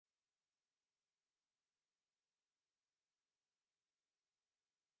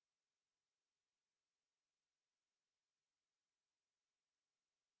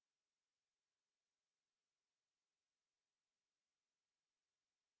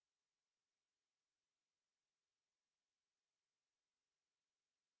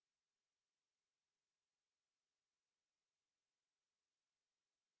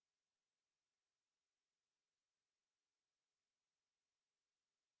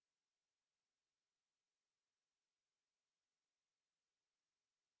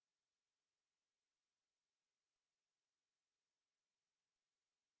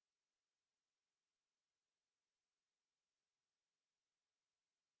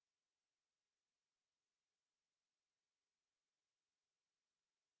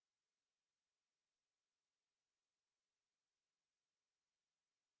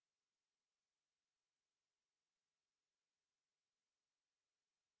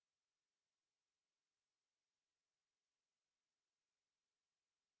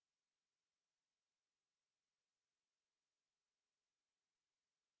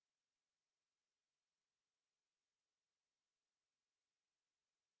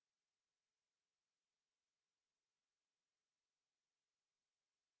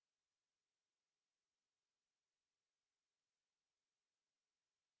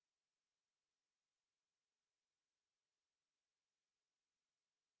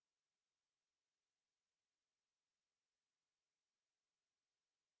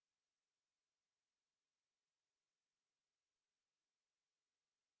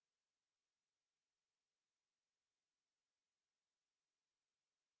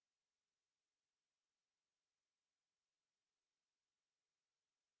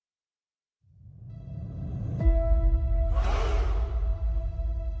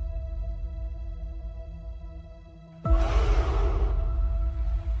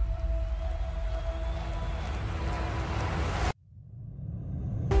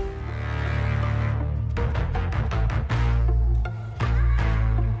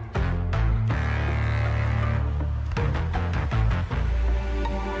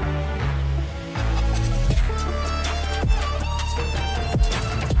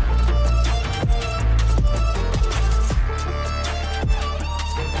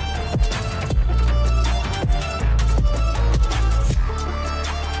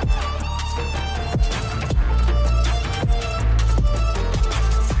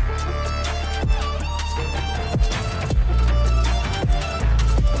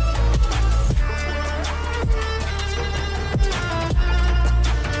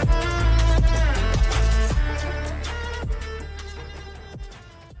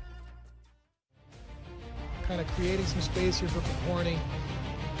creating some space here for Picorni.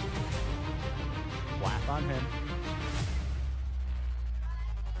 Black on him.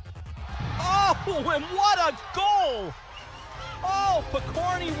 Oh, and what a goal! Oh,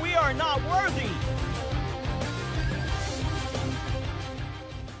 Picorni, we are not worthy.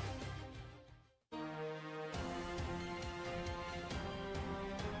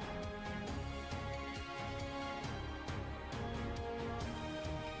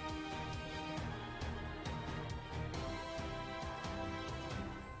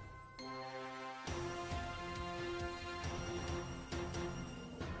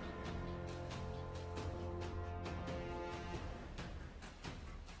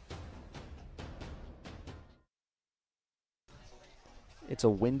 It's a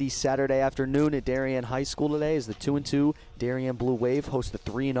windy Saturday afternoon at Darien High School today as the 2-2 Darien Blue Wave host the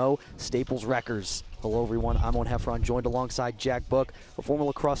 3-0 Staples Wreckers. Hello everyone, I'm Owen Heffron, joined alongside Jack Book, a former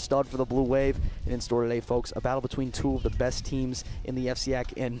lacrosse stud for the Blue Wave. And in store today, folks, a battle between two of the best teams in the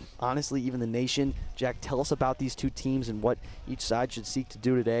FCIAC and honestly even the nation. Jack, tell us about these two teams and what each side should seek to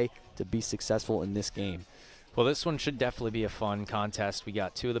do today to be successful in this game. Well, this one should definitely be a fun contest. We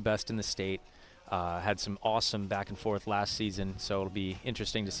got two of the best in the state. Had some awesome back and forth last season, so it'll be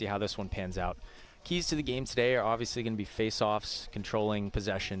interesting to see how this one pans out. Keys to the game today are obviously going to be face-offs, controlling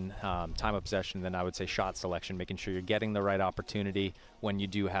possession, time of possession, then I would say shot selection, making sure you're getting the right opportunity when you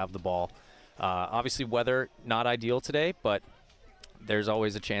do have the ball. Obviously weather not ideal today, but there's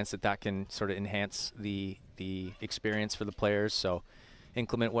always a chance that that can sort of enhance the experience for the players. So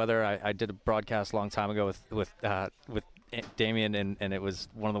inclement weather, I did a broadcast a long time ago with Damien, and it was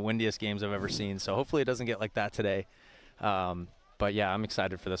one of the windiest games I've ever seen. So hopefully it doesn't get like that today. But yeah, I'm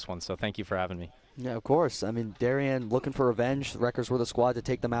excited for this one. So thank you for having me. Yeah, of course. I mean, Darien looking for revenge. The Wreckers were the squad to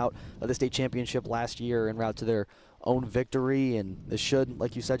take them out of the state championship last year en route to their own victory. And this should,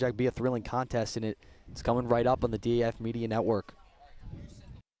 like you said, Jack, be a thrilling contest. And it's coming right up on the DAF Media Network.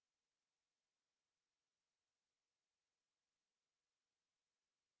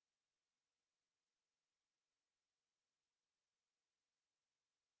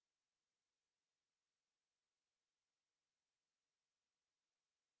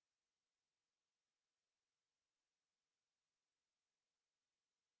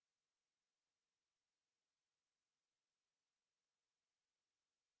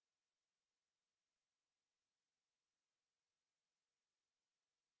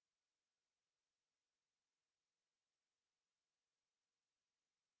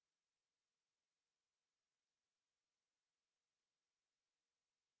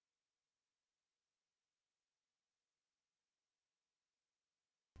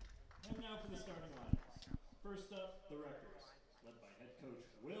 And now for the starting lineups. First up, the Wreckers, led by head coach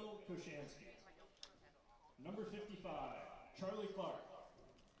Will Koshansky. Number 55, Charlie Clark.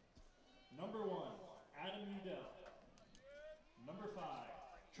 Number 1, Adam Udell. Number 5,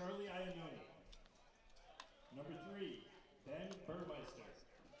 Charlie Iannoni. Number 3, Ben Burmeister.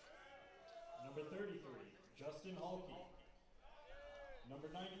 Number 33, Justin Halkey. Number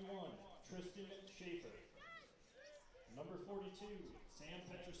 91, Tristan Schaefer. Number 42, Sam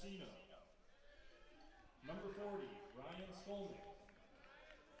Petrosino. Number 40, Ryan Skolnick.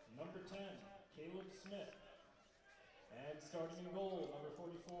 Number 10, Caleb Smith. And starting in goal, number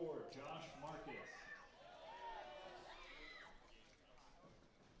 44, Josh Marcus.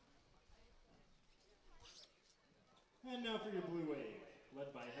 And now for your Blue Wave,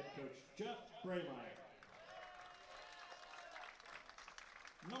 led by head coach Jeff Braymeyer.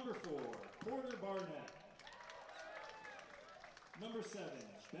 Number 4, Porter Barnett. Number 7,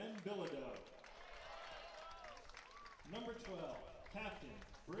 Ben Bilodeau. Number 12, Captain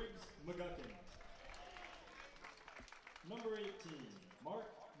Briggs McGuckin. Number 18, Mark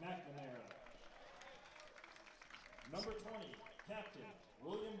McNamara. Number 20, Captain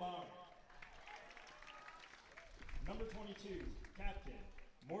William Bonner. Number 22, Captain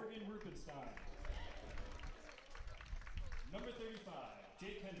Morgan Rupenstein. Number 35,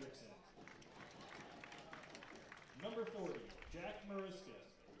 Jake Hendrickson. Number 40, Jack Mariska.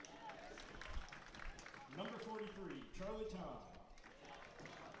 Number 43, Charlie Tom.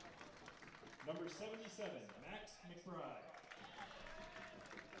 Number 77, Max McBride.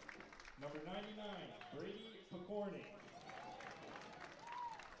 Number 99, Brady Picorni.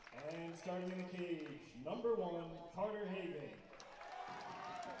 And starting in the cage, number 1, Carter Hagan.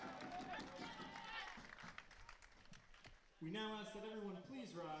 We now ask that everyone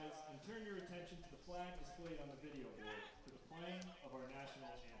please rise and turn your attention to the flag displayed on the video board for the playing of our national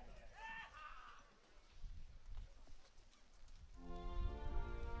anthem.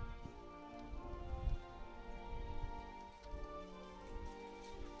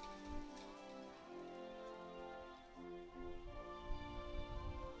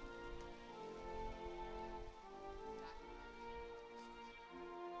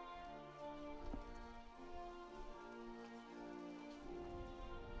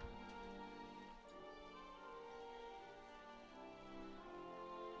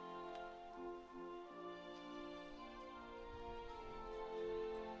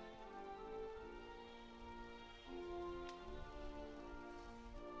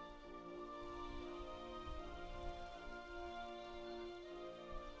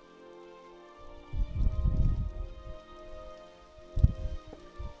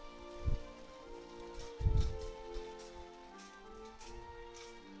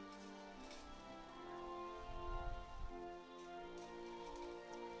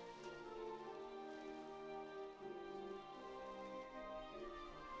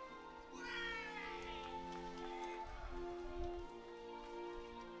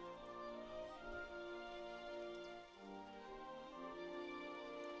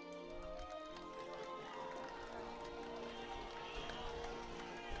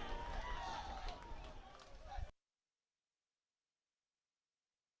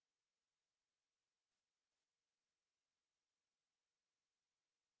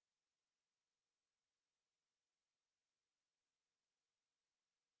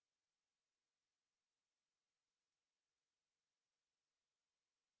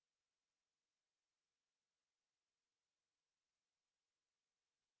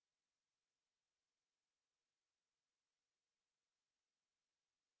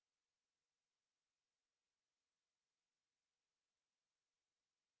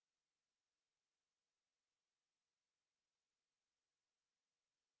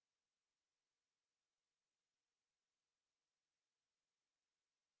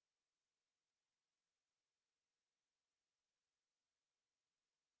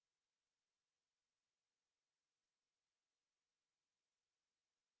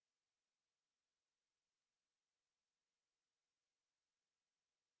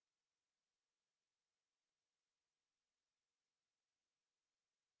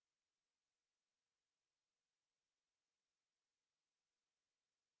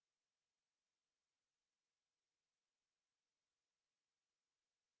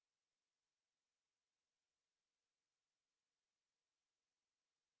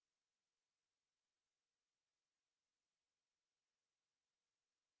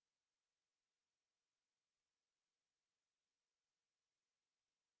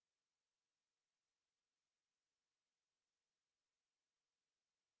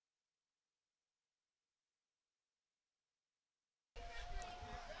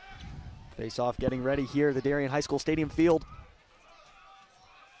 Face off getting ready here at the Darien High School Stadium Field.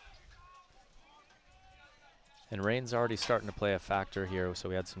 And rain's already starting to play a factor here, so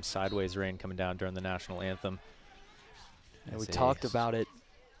we had some sideways rain coming down during the national anthem. And we talked about it.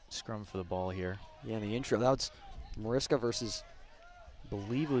 Scrum for the ball here. Yeah, in the intro. That was Mariska versus, I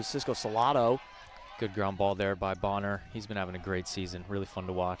believe it was Cisco Salado. Good ground ball there by Bonner. He's been having a great season. Really fun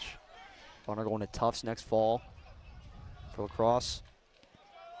to watch. Bonner going to Tufts next fall for Lacrosse.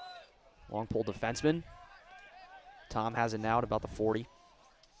 Long pole defenseman. Tom has it now at about the 40.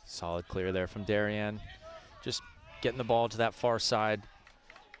 Solid clear there from Darien. Just getting the ball to that far side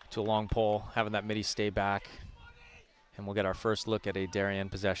to a long pole, having that midi stay back. And we'll get our first look at a Darien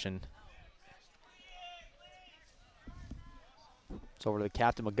possession. It's over to the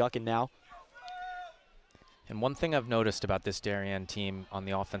captain, McGuckin, now. And one thing I've noticed about this Darien team on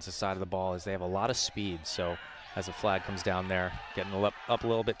the offensive side of the ball is they have a lot of speed. So as the flag comes down there, getting up a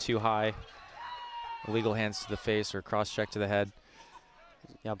little bit too high, illegal hands to the face or cross check to the head.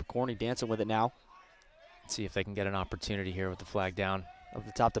 Yeah, Picorni dancing with it now. Let's see if they can get an opportunity here with the flag down. Up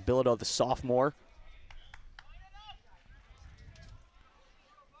the top to Bilodeau, the sophomore.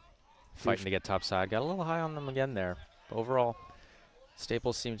 Fighting to get top side. Got a little high on them again there. But overall,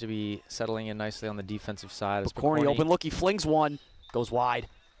 Staples seem to be settling in nicely on the defensive side. Picorni open look, he flings one, goes wide.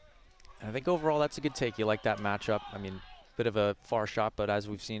 And I think overall that's a good take. You like that matchup. I mean, bit of a far shot, but as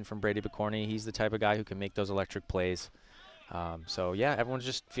we've seen from Brady Picorni, he's the type of guy who can make those electric plays. So yeah, everyone's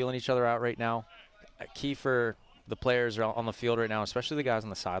just feeling each other out right now. Key for the players on the field right now, especially the guys on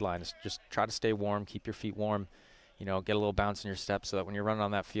the sideline, is just try to stay warm, keep your feet warm. You know, get a little bounce in your step so that when you're running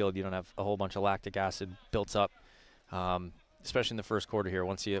on that field, you don't have a whole bunch of lactic acid built up, especially in the first quarter here.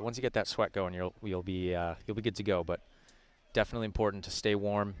 Once you get that sweat going, you'll be good to go. But definitely important to stay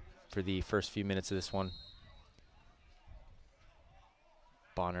warm for the first few minutes of this one.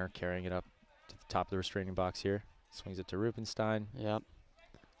 Bonner carrying it up to the top of the restraining box here. Swings it to Rubenstein. Yep.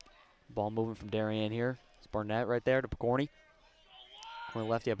 Ball moving from Darien here. It's Barnett right there to Picorni. On the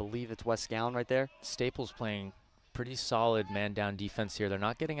lefty, I believe it's Wes Scallon right there. Staples playing pretty solid man-down defense here. They're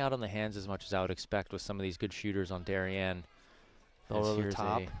not getting out on the hands as much as I would expect with some of these good shooters on Darien. Over the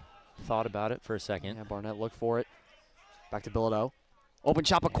top. Thought about it for a second. Yeah, Barnett looked for it. Back to Bilodeau. Open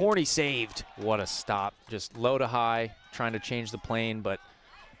shot, Picorni saved. What a stop. Just low to high, trying to change the plane, but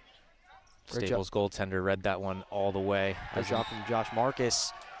Staples goaltender read that one all the way. Good job from Josh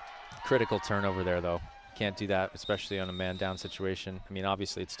Marcus. Critical turnover there, though. Can't do that, especially on a man-down situation. I mean,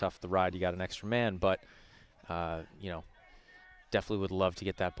 obviously it's tough to ride. You got an extra man, but, you know, definitely would love to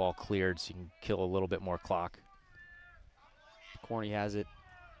get that ball cleared so you can kill a little bit more clock. Picorni has it.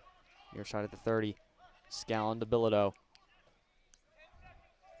 Near side at the 30. Scallon to Bilodeau.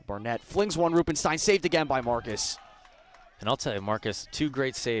 Barnett flings one. Rubenstein saved again by Marcus. And I'll tell you, Marcus, 2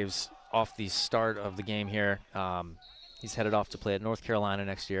 great saves off the start of the game here. He's headed off to play at North Carolina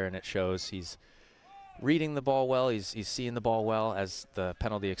next year, and it shows. He's reading the ball well. He's seeing the ball well as the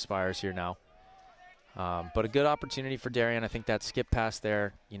penalty expires here now. But a good opportunity for Darien. I think that skip pass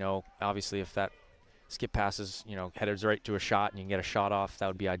there, you know, obviously if that skip passes, you know, headers right to a shot and you can get a shot off, that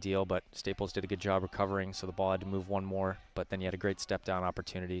would be ideal. But Staples did a good job recovering, so the ball had to move one more. But then you had a great step-down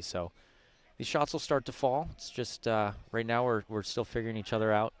opportunity. So these shots will start to fall. It's just right now we're still figuring each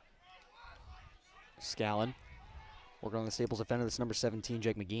other out. Scallon working on the Staples defender. That's number 17,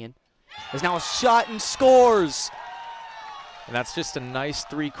 Jake McGeehan. There's now a shot and scores. And that's just a nice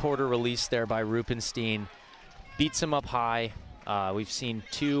 3-quarter release there by Rubenstein. Beats him up high. We've seen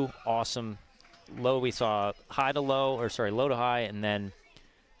 2 awesome low. We saw high to low, or sorry, low to high, and then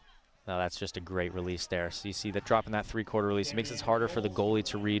that's just a great release there. So you see that dropping that 3-quarter release. It makes it harder for the goalie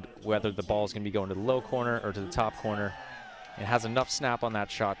to read whether the ball is going to be going to the low corner or to the top corner. It has enough snap on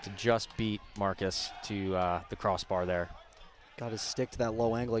that shot to just beat Marcus to the crossbar there. Got his stick to that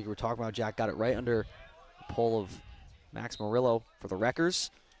low angle like you were talking about, Jack. Got it right under the pole of Max Murillo for the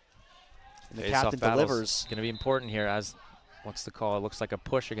Wreckers. And the captain delivers. It's going to be important here as, what's the call? It looks like a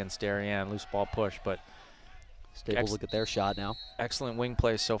push against Darien, loose ball push, but Staples look at their shot now. Excellent wing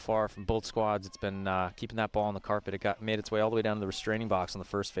play so far from both squads. It's been keeping that ball on the carpet. It made its way all the way down to the restraining box on the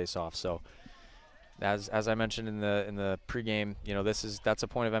first face-off. So as I mentioned in the pregame, you know, that's a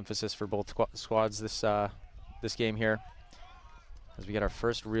point of emphasis for both squads this game here. As we get our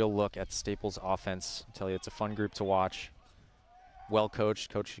first real look at Staples' offense, I tell you, it's a fun group to watch. Well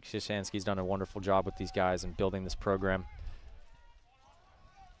coached. Coach Krzyzanski's done a wonderful job with these guys and building this program.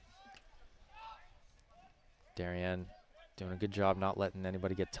 Darien doing a good job not letting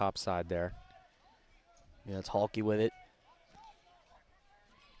anybody get topside there. Yeah, it's Halke with it.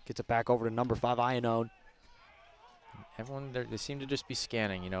 Gets it back over to number 5, Iannone. everyone, they seem to just be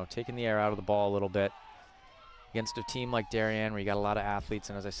scanning, you know, taking the air out of the ball a little bit. Against a team like Darien, where you got a lot of athletes,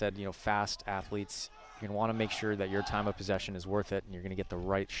 and as I said, you know, fast athletes, you're going to want to make sure that your time of possession is worth it, and you're going to get the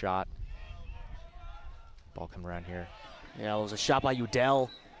right shot. Ball coming around here. Yeah, it was a shot by Udell,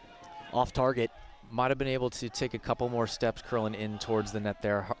 off target. Might have been able to take a couple more steps curling in towards the net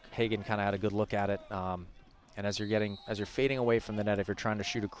there. Hagen kind of had a good look at it. And as you're fading away from the net, if you're trying to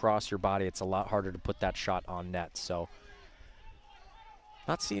shoot across your body, it's a lot harder to put that shot on net. So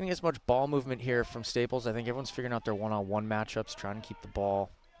not seeing as much ball movement here from Staples. I think everyone's figuring out their one-on-one matchups, trying to keep the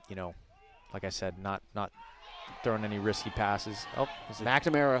ball, you know, like I said, not throwing any risky passes. Oh,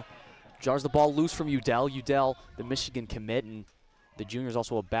 McNamara jars the ball loose from Udell. Udell, the Michigan commit, and the junior is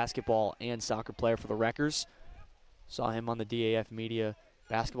also a basketball and soccer player for the Wreckers. Saw him on the DAF Media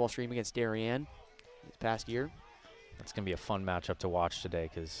basketball stream against Darien this past year. That's going to be a fun matchup to watch today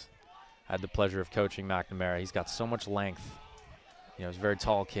because I had the pleasure of coaching McNamara. He's got so much length. You know, he's a very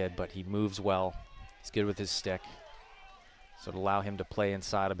tall kid, but he moves well. He's good with his stick. So to allow him to play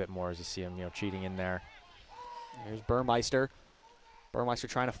inside a bit more as you see him, you know, cheating in there. There's Burmeister. Burmeister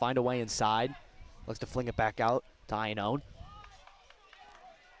trying to find a way inside. Looks to fling it back out to Iannone.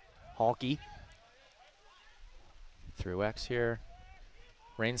 Halke. Through X here.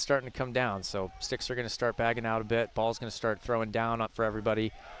 Rain's starting to come down, so sticks are going to start bagging out a bit. Ball's going to start throwing down up for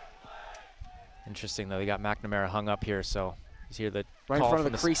everybody. Interesting, though. They got McNamara hung up here, so he's here. The right in front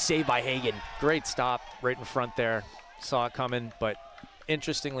of the crease, save by Hagen. Great stop right in front there. Saw it coming, but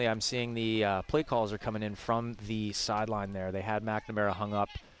interestingly, I'm seeing the play calls are coming in from the sideline there. They had McNamara hung up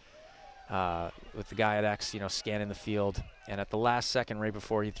with the guy at X, you know, scanning the field. And at the last second, right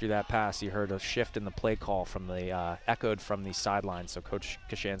before he threw that pass, he heard a shift in the play call from the echoed from the sideline. So Coach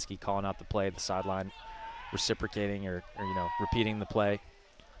Kashansky calling out the play, the sideline reciprocating or you know, repeating the play.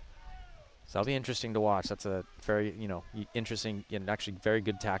 So that'll be interesting to watch. That's a very, you know, interesting and actually very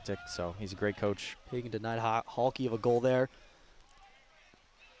good tactic. So he's a great coach. Hagen denied Halke of a goal there.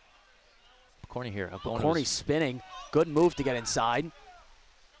 Corny here. Corny spinning. Good move to get inside.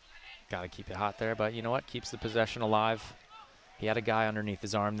 Got to keep it hot there, but you know what? Keeps the possession alive. He had a guy underneath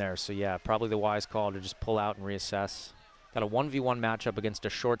his arm there, so yeah, probably the wise call to just pull out and reassess. Got a 1v1 matchup against a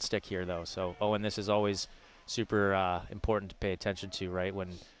short stick here, though. So, and this is always super important to pay attention to, right? When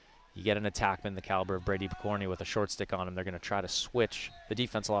you get an attackman the caliber of Brady Picorni with a short stick on him, they're going to try to switch. The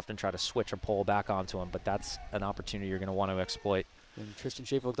defense will often try to switch or pull back onto him, but that's an opportunity you're going to want to exploit. And Tristan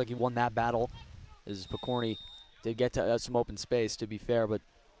Schaefer looked like he won that battle, as Picorni did get to some open space, to be fair, but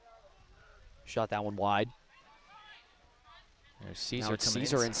shot that one wide. There's Caesar,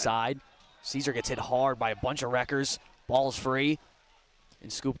 Caesar inside. Caesar gets hit hard by a bunch of Wreckers. Ball's free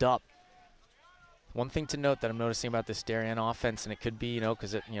and scooped up. One thing to note that I'm noticing about this Darien offense, and it could be, you know,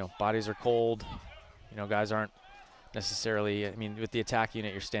 because bodies are cold, you know, guys aren't necessarily, I mean, with the attack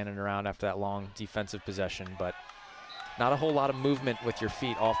unit, you're standing around after that long defensive possession, but not a whole lot of movement with your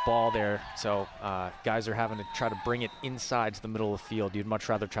feet off ball there. So guys are having to try to bring it inside to the middle of the field. You'd much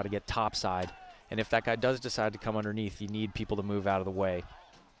rather try to get topside. And if that guy does decide to come underneath, you need people to move out of the way.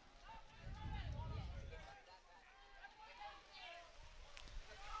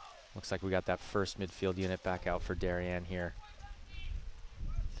 Looks like we got that first midfield unit back out for Darien here.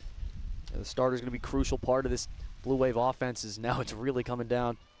 Yeah, the starter's going to be a crucial part of this Blue Wave offense. Is now it's really coming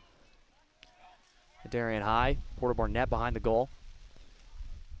down. Darien high. Porter Barnett behind the goal.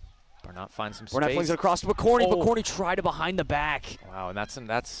 Barnett finds some space. Barnett flings it across to McCorney. McCorney tried it behind the back. Wow, and that's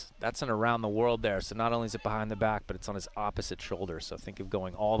an around the world there. So not only is it behind the back, but it's on his opposite shoulder. So think of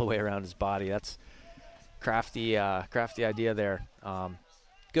going all the way around his body. That's crafty idea there.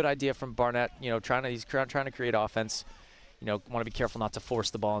 Good idea from Barnett. You know, he's trying to create offense. You know, want to be careful not to force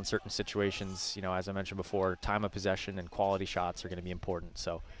the ball in certain situations. You know, as I mentioned before, time of possession and quality shots are going to be important.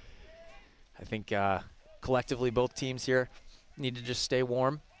 So I think collectively both teams here need to just stay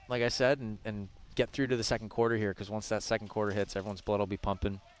warm, like I said, and get through to the second quarter here, because once that second quarter hits, everyone's blood will be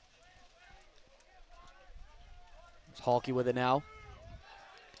pumping. It's Halke with it now.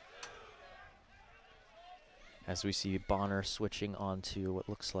 As we see Bonner switching onto what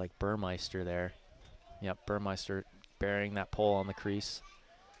looks like Burmeister there. Yep, Burmeister burying that pole on the crease,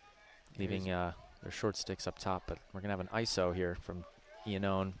 leaving their short sticks up top. But we're going to have an ISO here from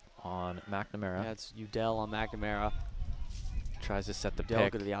Iannone on McNamara. Yeah, it's Udell on McNamara. Tries to set the Udell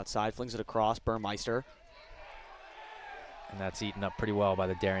pick. go to the outside, flings it across, Burmeister. And that's eaten up pretty well by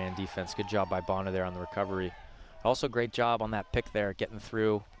the Darien defense. Good job by Bonner there on the recovery. Also great job on that pick there, getting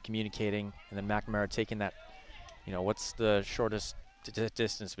through, communicating, and then McNamara taking that, you know, what's the shortest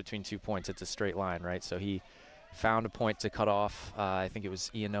distance between 2 points? It's a straight line, right? So he found a point to cut off. I think it was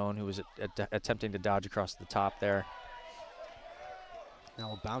Iannone who was attempting to dodge across the top there.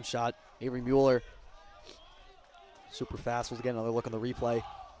 Now a bounce shot. Avery Mueller, super fast. We'll get another look on the replay.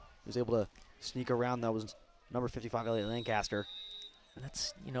 He was able to sneak around. That was number 55, Elliot Lancaster. And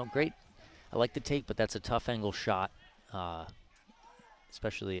that's, you know, great. I like the take, but that's a tough angle shot,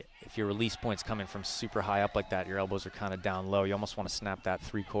 especially if your release point's coming from super high up like that. Your elbows are kind of down low. You almost want to snap that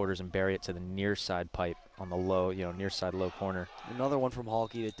 3/4 and bury it to the near side pipe on the low, you know, near side low corner. Another one from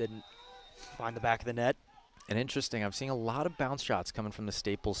Halke that didn't find the back of the net. And interesting, I'm seeing a lot of bounce shots coming from the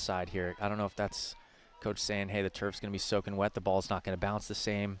Staples side here. I don't know if that's coach saying, hey, the turf's going to be soaking wet, the ball's not going to bounce the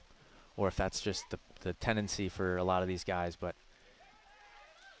same, or if that's just the tendency for a lot of these guys. But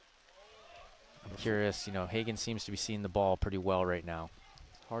I'm curious, you know, Hagen seems to be seeing the ball pretty well right now.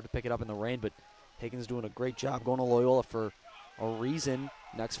 Hard to pick it up in the rain, but Hagen's doing a great job going to Loyola for a reason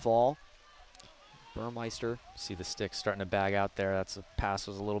next fall. Burmeister. See the stick starting to bag out there. That's a pass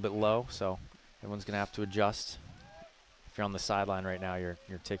was a little bit low, so everyone's going to have to adjust. If you're on the sideline right now, you're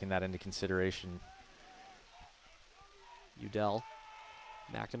taking that into consideration. Udell.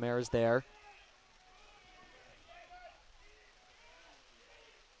 McNamara is there.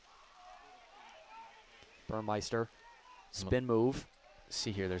 Burmeister. Spin move.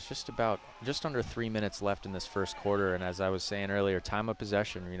 See here, there's just under 3 minutes left in this first quarter, and as I was saying earlier, time of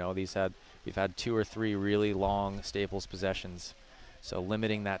possession. You know, we've had 2 or 3 really long Staples possessions, so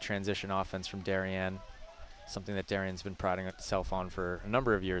limiting that transition offense from Darien, something that Darien's been priding itself on for a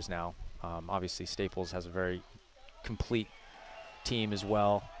number of years now. Obviously, Staples has a very complete team as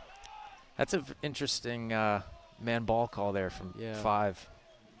well. That's an interesting man ball call there from 5.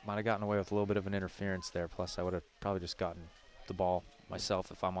 Might have gotten away with a little bit of an interference there. Plus, I would have probably just gotten the ball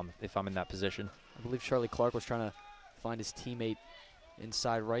myself if I'm in that position. I believe Charlie Clark was trying to find his teammate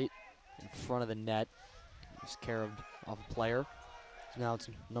inside right in front of the net. He's carried off a player. So now it's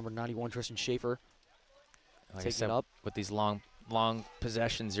number 91, Tristan Schaefer, taking it up. With these long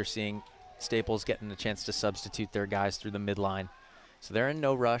possessions, you're seeing Staples getting a chance to substitute their guys through the midline. So they're in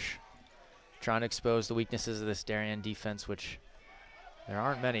no rush, trying to expose the weaknesses of this Darien defense, which there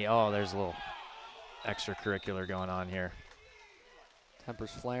aren't many. Oh, there's a little extracurricular going on here.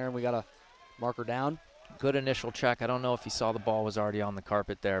 Tempers flaring. We got a marker down. Good initial check. I don't know if he saw the ball was already on the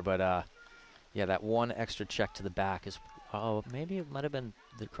carpet there, but yeah, that one extra check to the back is, maybe it might have been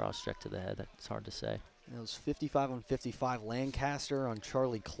the cross check to the head. That's hard to say. It was 55 on 55 Lancaster on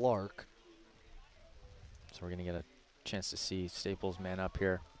Charlie Clark. So we're going to get a chance to see Staples man up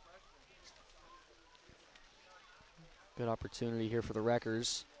here. Good opportunity here for the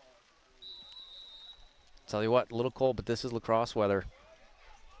Wreckers. Tell you what, a little cold, but this is lacrosse weather.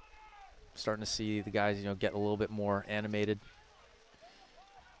 Starting to see the guys, you know, get a little bit more animated.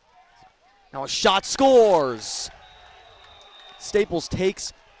 Now a shot, scores! Staples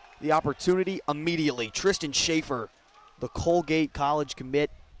takes the opportunity immediately. Tristan Schaefer, the Colgate College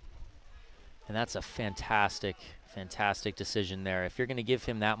commit. And that's a fantastic decision there. If you're going to give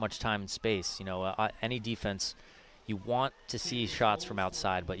him that much time and space, you know, any defense, you want to see shots from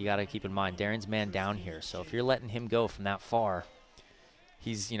outside, but you got to keep in mind, Darien's man down here. So if you're letting him go from that far,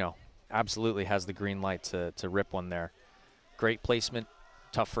 he's, you know, absolutely has the green light to rip one there. Great placement.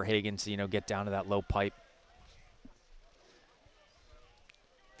 Tough for Hagen to, you know, get down to that low pipe.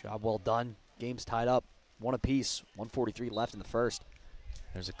 Job well done. Game's tied up. 1 apiece. 1:43 left in the first.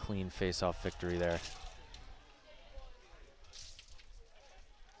 There's a clean face-off victory there.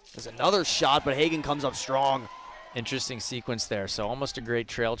 There's another shot, but Hagen comes up strong. Interesting sequence there. So almost a great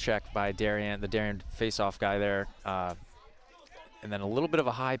trail check by Darien, the Darien face-off guy there. And then a little bit of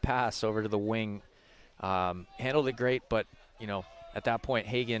a high pass over to the wing. Handled it great, but, you know, at that point,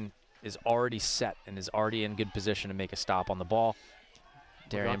 Hagen is already set and is already in good position to make a stop on the ball.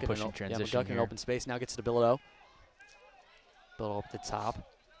 Darien pushing transition McGuckin in open space now gets to Bilodeau. Bilodeau up the top,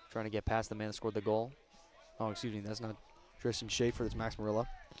 trying to get past the man that scored the goal. Oh, excuse me, that's not Tristan Schaefer, that's Max Murillo.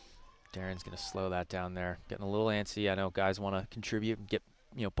 Darien's going to slow that down there. Getting a little antsy. I know guys want to contribute and get,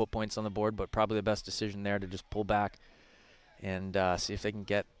 you know, put points on the board, but probably the best decision there to just pull back and see if they can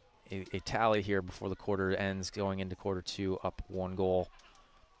get a tally here before the quarter ends, going into quarter 2 up 1 goal.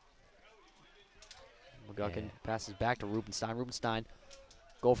 McGuckin passes back to Rubenstein. Rubenstein,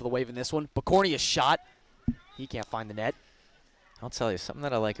 goal for the Wave in this one. Bacorny a shot. He can't find the net. I'll tell you, something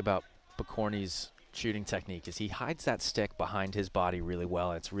that I like about Bacorny's shooting technique is he hides that stick behind his body really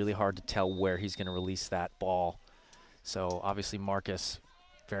well. It's really hard to tell where he's going to release that ball. So obviously Marcus,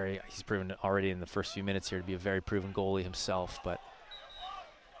 he's proven already in the first few minutes here to be a very proven goalie himself, but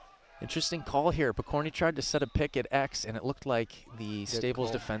interesting call here. Bacorny tried to set a pick at X, and it looked like the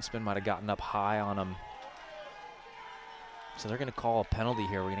Staples defenseman might have gotten up high on him. So they're going to call a penalty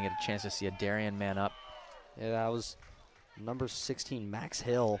here. We're going to get a chance to see a Darien man up. Yeah, that was Number 16, Max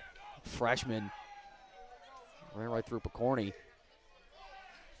Hill, freshman. Ran right through Picorni.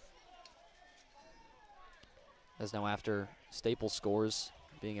 As now after Staples scores,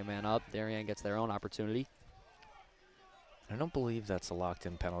 being a man up, Darien gets their own opportunity. I don't believe that's a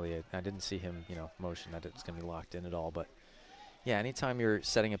locked-in penalty. I didn't see him, motion that it's going to be locked in at all. But, yeah, anytime you're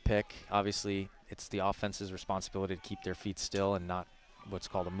setting a pick, obviously it's the offense's responsibility to keep their feet still and not what's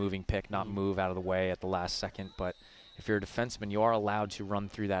called a moving pick, not move out of the way at the last second. But if you're a defenseman, you are allowed to run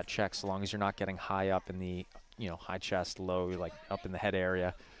through that check so long as you're not getting high up in the, high chest, low, like up in the head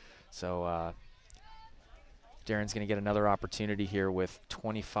area. So Darien's going to get another opportunity here with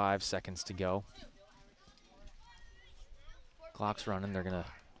 25 seconds to go. Clock's running. They're going to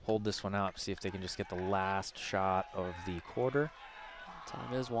hold this one out, see if they can just get the last shot of the quarter.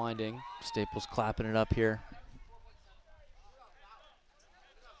 Time is winding. Staples clapping it up here.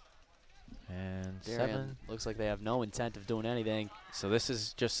 And Darien 7. looks like they have no intent of doing anything. So this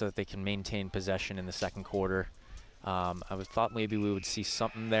is just so that they can maintain possession in the second quarter. I thought maybe we would see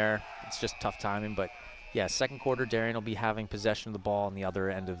something there. It's just tough timing, but yeah, second quarter, Darien will be having possession of the ball on the other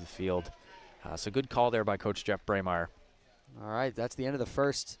end of the field. So good call there by Coach Jeff Braemeier. All right, that's the end of the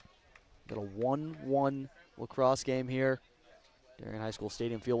first. Got a 1-1 lacrosse game here. Darien High School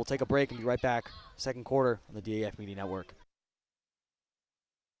Stadium Field. We'll take a break and be right back. Second quarter on the DAF Media Network.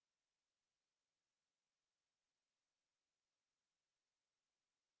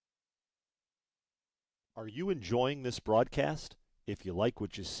 Are you enjoying this broadcast? If you like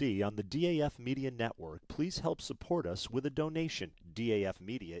what you see on the DAF Media Network, please help support us with a donation. DAF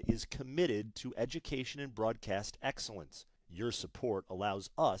Media is committed to education and broadcast excellence. Your support allows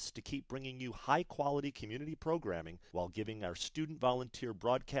us to keep bringing you high-quality community programming while giving our student volunteer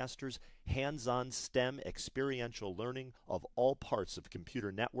broadcasters hands-on STEM experiential learning of all parts of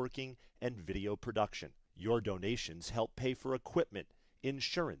computer networking and video production. Your donations help pay for equipment,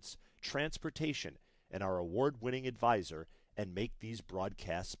 insurance, transportation, and our award-winning advisor, and make these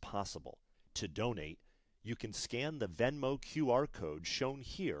broadcasts possible. To donate, you can scan the Venmo QR code shown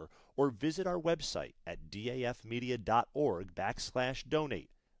here or visit our website at dafmedia.org/donate.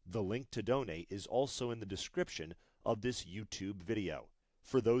 The link to donate is also in the description of this YouTube video.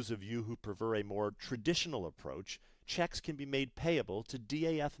 For those of you who prefer a more traditional approach, checks can be made payable to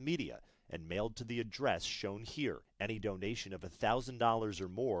DAF Media and mailed to the address shown here. Any donation of $1,000 or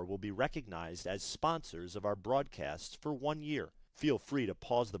more will be recognized as sponsors of our broadcasts for 1 year. Feel free to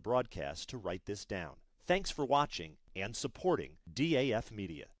pause the broadcast to write this down. Thanks for watching and supporting DAF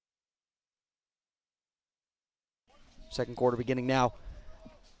Media. Second quarter beginning now.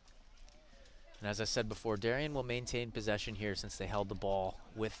 And as I said before, Darien will maintain possession here since they held the ball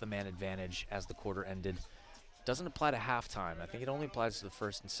with the man advantage as the quarter ended. Doesn't apply to halftime. I think it only applies to the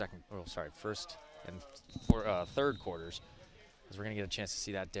first and third quarters, as we're going to get a chance to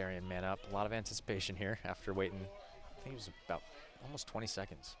see that Darien man up. A lot of anticipation here after waiting, I think it was about almost 20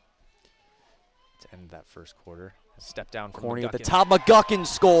 seconds to end that first quarter. A step down from Corny at the McGuckin. top. McGuckin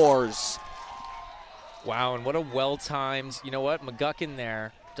scores. Wow, and what a well-timed, McGuckin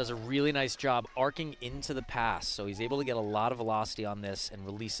there does a really nice job arcing into the pass, so he's able to get a lot of velocity on this and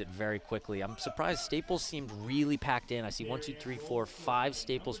release it very quickly. I'm surprised Staples seemed really packed in. I see 1, 2, 3, 4, 5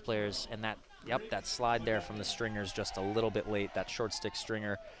 Staples players, and that slide there from the stringers just a little bit late, that short stick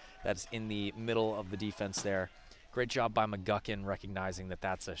stringer that's in the middle of the defense there. Great job by McGuckin recognizing that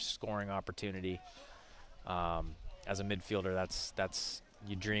that's a scoring opportunity. As a midfielder, that's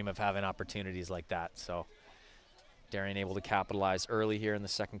you dream of having opportunities like that. So Darien able to capitalize early here in the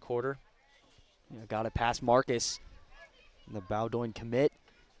second quarter. Got it past Marcus. And the Bowdoin commit.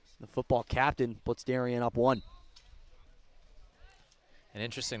 The football captain puts Darien up 1. And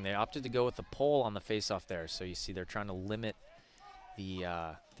interesting, they opted to go with the pole on the faceoff there. So you see they're trying to limit the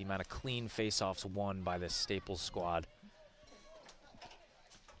amount of clean faceoffs won by this Staples squad.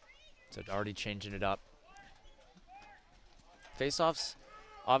 So already changing it up. Faceoffs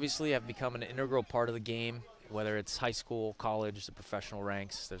obviously have become an integral part of the game, whether it's high school, college, the professional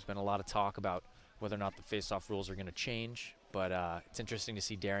ranks. There's been a lot of talk about whether or not the faceoff rules are going to change, but it's interesting to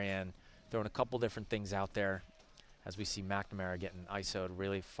see Darien throwing a couple different things out there. As we see McNamara getting ISO'd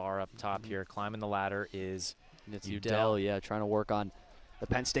really far up top here. Climbing the ladder is It's Udell. Udell, trying to work on the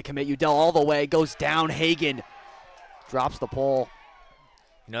Penn State commit. Udell all the way, goes down. Hagen drops the pole.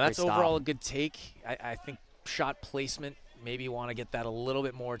 That's Great stop. overall a good take. I think shot placement, maybe you want to get that a little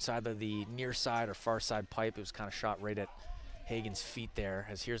bit more. It's either the near side or far side pipe. It was kind of shot right at Hagen's feet there,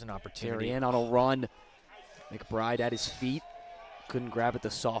 as here's an opportunity. Darien on a run. McBride at his feet. Couldn't grab it, the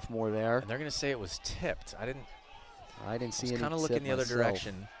sophomore there. And they're going to say it was tipped. I didn't I didn't see I was any kind of looking tip the other myself.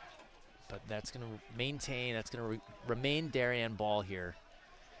 direction. but that's going to maintain. That's going to remain Darien ball here.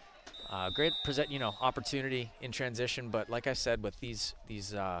 Great opportunity in transition, but like I said, with these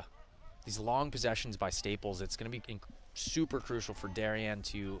long possessions by Staples, it's going to be super crucial for Darien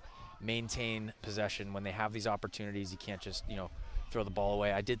to maintain possession when they have these opportunities. You can't just throw the ball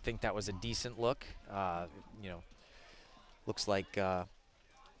away. I did think that was a decent look. Looks like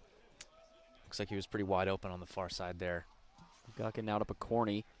he was pretty wide open on the far side there. McGuckin out of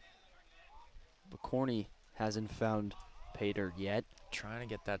Picorni. Picorni hasn't found Pater yet. Trying to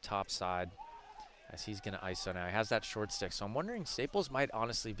get that top side as he's going to ISO now. He has that short stick, so I'm wondering Staples might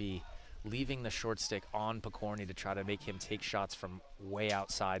honestly be leaving the short stick on Picorni to try to make him take shots from way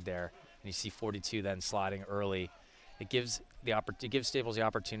outside there. And you see 42 then sliding early. It gives Staples the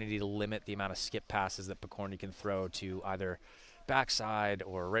opportunity to limit the amount of skip passes that Picorni can throw to either backside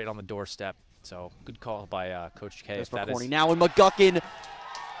or right on the doorstep. So good call by Coach K. There's Picorni now, and McGuckin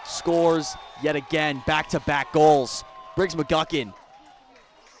scores yet again. Back-to-back goals. Briggs McGuckin.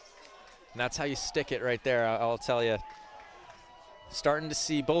 And that's how you stick it right there, I'll tell you. Starting to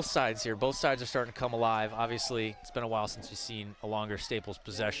see both sides here. Both sides are starting to come alive. Obviously, it's been a while since we've seen a longer Staples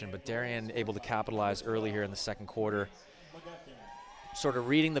possession, but Darien able to capitalize early here in the second quarter. Sort of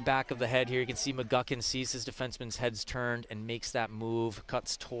reading the back of the head here. You can see McGuckin sees his defenseman's heads turned and makes that move,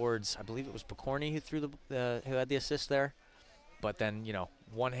 cuts towards, I believe it was Picorni who threw who had the assist there. But then,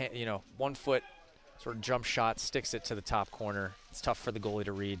 one foot sort of jump shot, sticks it to the top corner. It's tough for the goalie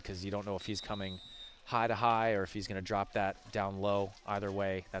to read because you don't know if he's coming high to high or if he's going to drop that down low. Either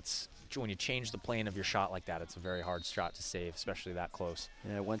way, that's when you change the plane of your shot like that, it's a very hard shot to save, especially that close.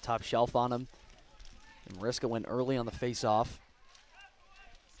 Yeah, it went top shelf on him. And Mariska went early on the face-off.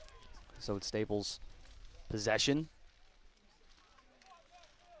 So it's Staples' possession.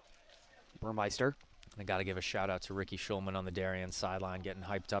 Burmeister. I got to give a shout out to Ricky Schulman on the Darien sideline, getting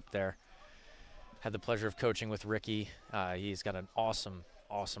hyped up there. Had the pleasure of coaching with Ricky. He's got an awesome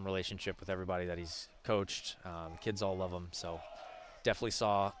relationship with everybody that he's coached. The kids all love him, so definitely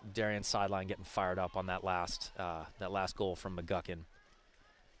saw Darien's sideline getting fired up on that last goal from McGuckin.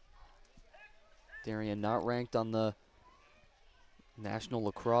 Darien not ranked on the National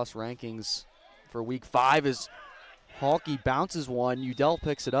Lacrosse rankings for week 5 as Hawkey bounces one. Udell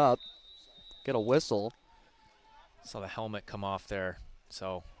picks it up. Get a whistle. Saw the helmet come off there.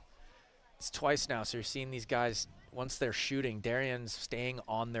 So it's twice now. So you're seeing these guys, once they're shooting, Darien's staying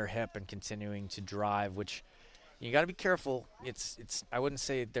on their hip and continuing to drive, which you got to be careful. I wouldn't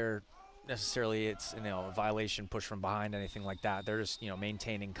say they're necessarily a violation, push from behind, anything like that. They're just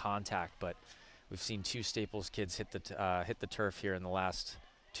maintaining contact. But we've seen 2 Staples kids hit the turf here in the last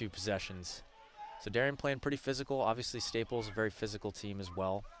 2 possessions. So Darien playing pretty physical. Obviously Staples a very physical team as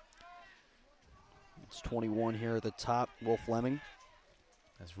well. It's 21 here at the top. Will Fleming.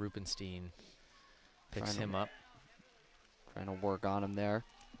 As Rupenstein picks him up. Trying to work on him there.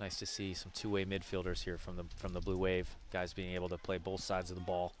 Nice to see some two-way midfielders here from the Blue Wave. Guys being able to play both sides of the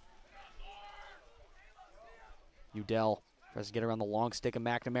ball. Udell tries to get around the long stick of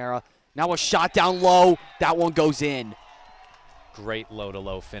McNamara. Now a shot down low. That one goes in. Great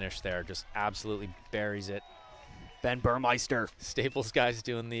low-to-low finish there. Just absolutely buries it. Ben Burmeister. Staples guys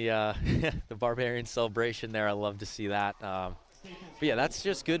doing the the Barbarian celebration there. I love to see that. But yeah, that's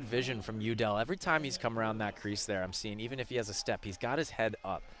just good vision from Udell. Every time he's come around that crease there, I'm seeing, even if he has a step, he's got his head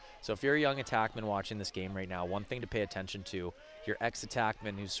up. So if you're a young attackman watching this game right now, one thing to pay attention to, your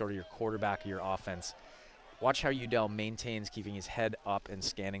ex-attackman who's sort of your quarterback of your offense, watch how Udell maintains keeping his head up and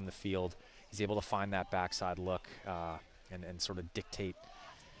scanning the field. He's able to find that backside look and sort of dictate,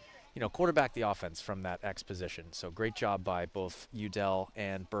 quarterback the offense from that X position. So great job by both Udell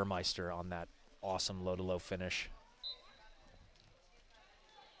and Burmeister on that awesome low-to-low finish.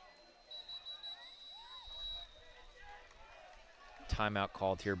 Timeout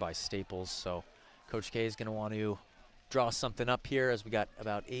called here by Staples, so Coach K is going to want to draw something up here as we got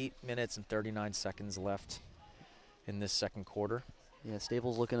about 8 minutes and 39 seconds left in this second quarter. Yeah,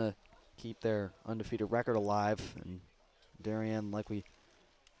 Staples looking to keep their undefeated record alive, and Darien, like we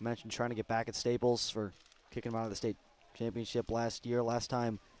mentioned, trying to get back at Staples for kicking them out of the state championship last year. Last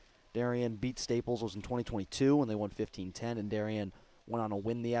time Darien beat Staples was in 2022 when they won 15-10, and Darien went on to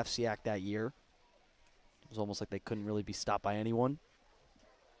win the FCIAC that year. It was almost like they couldn't really be stopped by anyone.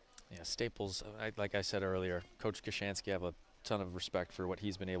 Yeah, Staples, like I said earlier, Coach Kashansky, I have a ton of respect for what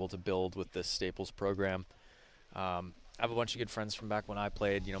he's been able to build with this Staples program. I have a bunch of good friends from back when I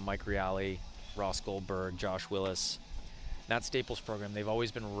played, Mike Reale, Ross Goldberg, Josh Willis. That Staples program, they've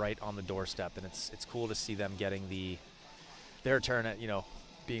always been right on the doorstep, and it's cool to see them getting their turn at,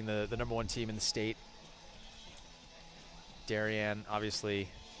 being the #1 team in the state. Darien, obviously,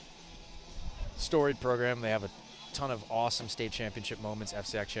 storied program. They have a ton of awesome state championship moments,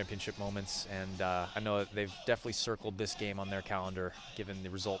 FCIAC championship moments, and I know that they've definitely circled this game on their calendar given the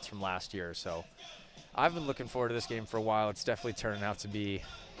results from last year. So I've been looking forward to this game for a while. It's definitely turning out to be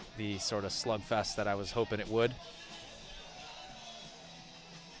the sort of slugfest that I was hoping it would.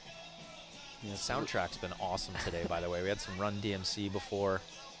 The soundtrack's been awesome today, by the way. We had some Run DMC before.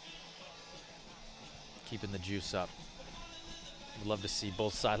 Keeping the juice up. Would love to see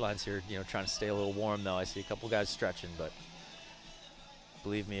both sidelines here, you know, trying to stay a little warm, though. I see a couple guys stretching, but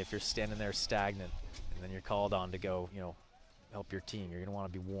believe me, if you're standing there stagnant and then you're called on to go, you know, help your team, you're going to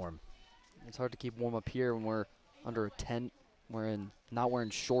want to be warm. It's hard to keep warm up here when we're under a tent. We're not wearing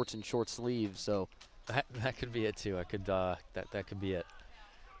shorts and short sleeves, so. That could be it, too. I could, that could be it.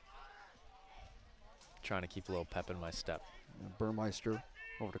 Trying to keep a little pep in my step. Burmeister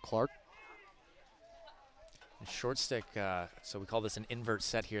over to Clark. And short stick, so we call this an invert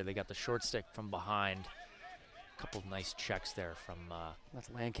set here. They got the short stick from behind. A couple of nice checks there from that's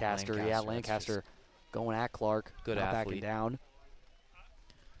Lancaster. Yeah, Lancaster going at Clark. Good athlete. Backing down.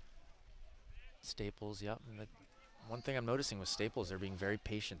 Staples, yep. And one thing I'm noticing with Staples, they're being very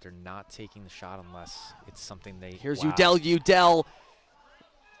patient. They're not taking the shot unless it's something they. Here's Udell.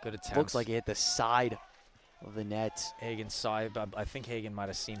 Good attempt. Looks like it hit the side of the net. Hagen saw it, but I think Hagen might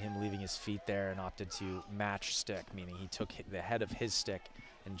have seen him leaving his feet there and opted to match stick, meaning he took the head of his stick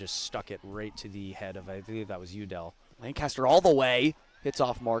and just stuck it right to the head of, I believe that was Udell. Lancaster all the way. Hits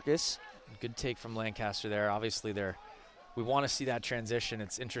off Marcus. Good take from Lancaster there. Obviously, we want to see that transition.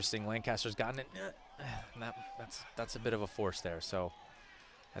 It's interesting. Lancaster's gotten it. And that's a bit of a force there. So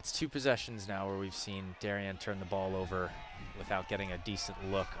that's 2 possessions now where we've seen Darien turn the ball over without getting a decent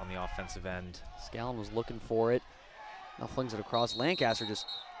look on the offensive end. Scallon was looking for it. Now flings it across. Lancaster just.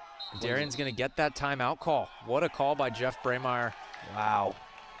 Darien's going to get that timeout call. What a call by Jeff Braemeier. Wow.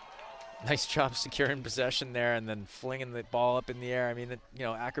 Nice job securing possession there and then flinging the ball up in the air. I mean, you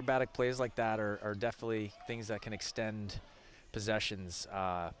know, acrobatic plays like that are definitely things that can extend possessions.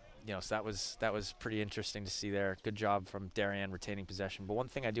 You know, so that was pretty interesting to see there. Good job from Darien retaining possession. But one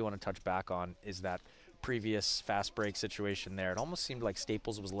thing I do want to touch back on is that previous fast break situation there. It almost seemed like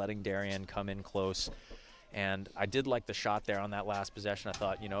Staples was letting Darien come in close. And I did like the shot there on that last possession. I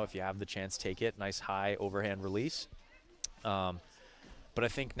thought, you know, if you have the chance, take it. Nice high overhand release. But I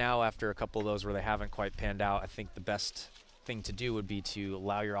think now after a couple of those where they haven't quite panned out, I think the best thing to do would be to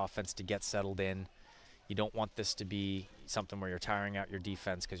allow your offense to get settled in. You don't want this to be something where you're tiring out your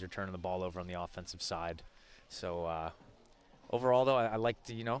defense because you're turning the ball over on the offensive side. So overall, though, I like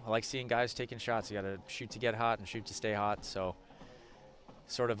seeing guys taking shots. You got to shoot to get hot and shoot to stay hot. So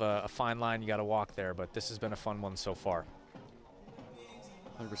sort of a fine line you got to walk there. But this has been a fun one so far.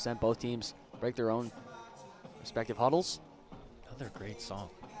 100%. Both teams break their own respective huddles. Another great song.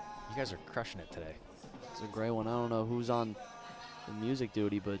 You guys are crushing it today. It's a great one. I don't know who's on the music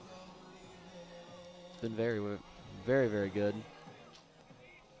duty, but it's been very, very good.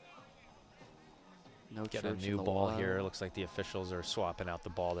 No Get a new ball here. It looks like the officials are swapping out the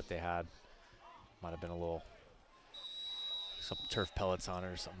ball that they had. Might have been some turf pellets on it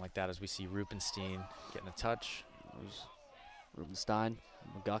or something like that as we see Rupenstein getting a touch. Rubenstein.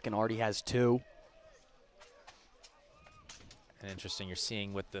 McGuckin already has 2. And interesting, you're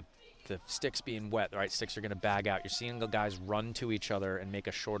seeing with the sticks being wet, right? Sticks are going to bag out. You're seeing the guys run to each other and make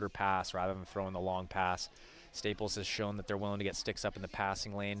a shorter pass rather than throwing the long pass. Staples has shown that they're willing to get sticks up in the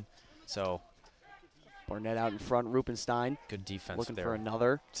passing lane. So Barnett out in front, Rupenstein. Good defense looking there. For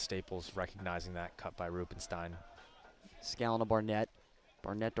another. Staples recognizing that cut by Rupenstein. Scallon to Barnett.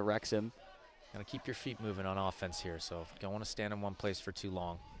 Barnett directs him. Gotta keep your feet moving on offense here, so you don't want to stand in one place for too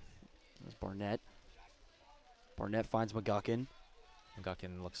long. There's Barnett. Barnett finds McGuckin.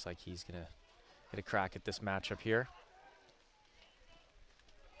 McGuckin looks like he's going to get a crack at this matchup here.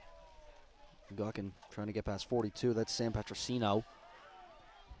 McGuckin trying to get past 42. That's Sam Petrosino.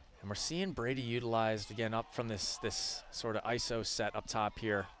 And we're seeing Brady utilized, again, up from this sort of ISO set up top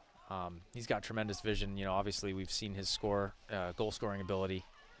here. He's got tremendous vision. You know, obviously we've seen his goal-scoring ability.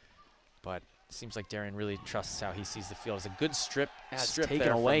 But it seems like Darien really trusts how he sees the field. It's a good strip. That's taken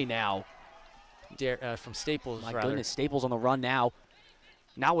away now. From Staples, My goodness, Staples on the run now.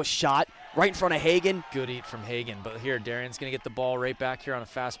 Now a shot right in front of Hagen. Good eat from Hagen. But here, Darien's going to get the ball right back here on a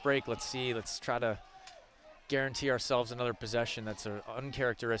fast break. Let's see. Let's try to guarantee ourselves another possession. That's an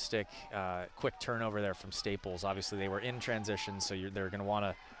uncharacteristic quick turnover there from Staples. Obviously, they were in transition, so they're going to want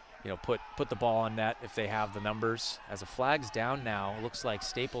to, you know, put the ball on net if they have the numbers. As the flag's down now, it looks like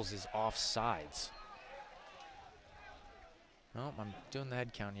Staples is offsides. No, I'm doing the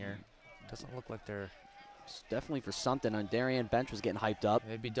head count here. Doesn't look like they're It's definitely for something. On Darien bench was getting hyped up.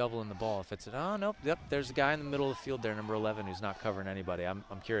 They'd be doubling the ball if it's oh nope, yep. There's a guy in the middle of the field there, number 11, who's not covering anybody. I'm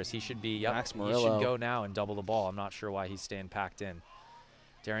curious. He should be. Yep, Max he Murillo. should go now and double the ball. I'm not sure why he's staying packed in.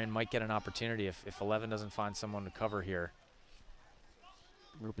 Darien might get an opportunity if 11 doesn't find someone to cover here.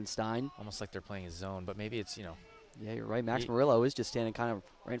 Rubenstein. Almost like they're playing a zone, but maybe it's Yeah, you're right. Max Murillo is just standing kind of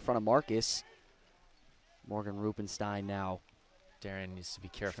right in front of Marcus. Morgan Rubenstein now. Darien needs to be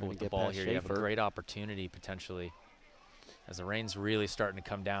careful Trying with to the get ball past here. You have a Schaefer. great opportunity potentially as the rain's really starting to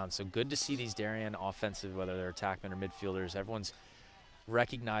come down. So good to see these Darien offensive, whether they're attackmen or midfielders. Everyone's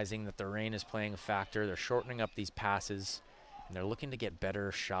recognizing that the rain is playing a factor. They're shortening up these passes, and they're looking to get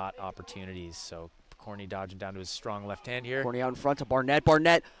better shot opportunities. So Corney dodging down to his strong left hand here. Corney out in front to Barnett.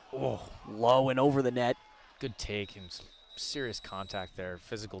 Barnett, low and over the net. Good take and some serious contact there.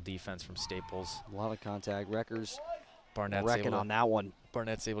 Physical defense from Staples. A lot of contact. Wreckers Barnett's wrecking on that one.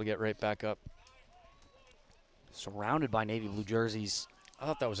 Barnett's able to get right back up. Surrounded by navy blue jerseys. I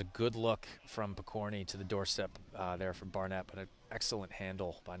thought that was a good look from Picorni to the doorstep there for Barnett, but an excellent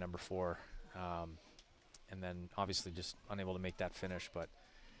handle by number 4. And then obviously just unable to make that finish, but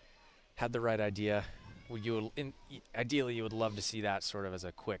had the right idea. Ideally, you would love to see that sort of as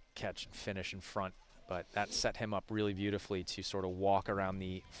a quick catch and finish in front, but that set him up really beautifully to sort of walk around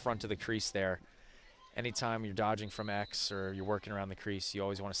the front of the crease there. Anytime you're dodging from X or you're working around the crease, you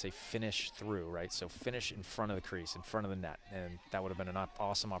always want to say finish through, right? So finish in front of the crease, in front of the net, and that would have been an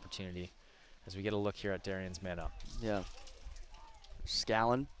awesome opportunity as we get a look here at Darien's man up. Yeah.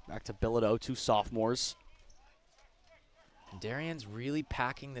 Scallon back to Bilodeau, 2 sophomores. And Darien's really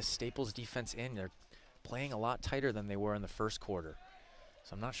packing this Staples defense in. They're playing a lot tighter than they were in the first quarter.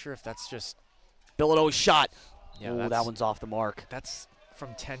 So I'm not sure if that's just... Bilodeau's shot. Yeah, Ooh, that one's off the mark. That's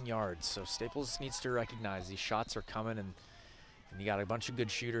from 10 yards. So Staples needs to recognize these shots are coming, and you got a bunch of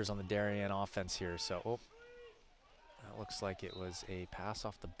good shooters on the Darien offense here. So, that looks like it was a pass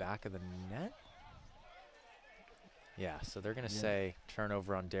off the back of the net. Yeah, so they're going to say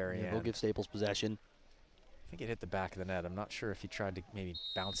turnover on Darien. Yeah, we'll give Staples possession. I think it hit the back of the net. I'm not sure if he tried to maybe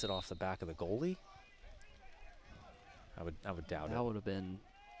bounce it off the back of the goalie. I would doubt it. That would have been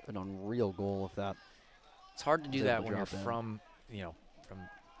an unreal goal if that. It's hard to do that when you're drop in. from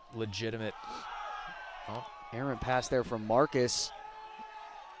legitimate. Oh, Aaron pass there from Marcus.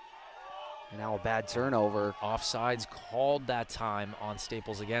 And now a bad turnover. offsides called that time on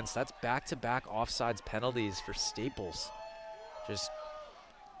Staples against. That's back-to-back offsides penalties for Staples. Just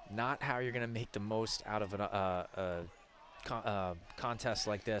not how you're going to make the most out of a contest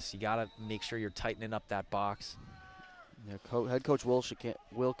like this. You got to make sure you're tightening up that box. Yeah, head coach Will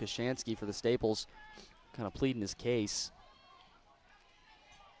Kashansky for the Staples kind of pleading his case.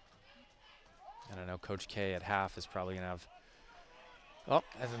 And I know Coach K at half is probably going to have. Oh,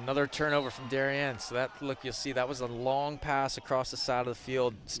 and another turnover from Darien. So that, look, you'll see that was a long pass across the side of the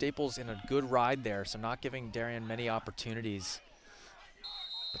field. Staples in a good ride there, so not giving Darien many opportunities.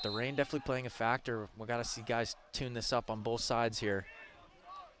 But the rain definitely playing a factor. We got to see guys tune this up on both sides here.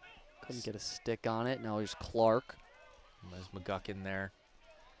 Couldn't get a stick on it. Now there's Clark. And there's McGuckin there.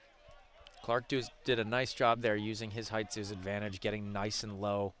 Clark did a nice job there using his height to his advantage, getting nice and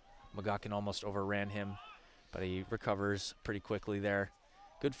low. McGuckin almost overran him, but he recovers pretty quickly there.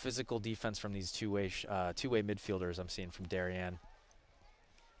 Good physical defense from these two-way midfielders I'm seeing from Darien.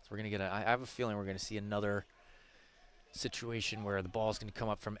 So we're going to get I have a feeling we're going to see another situation where the ball is going to come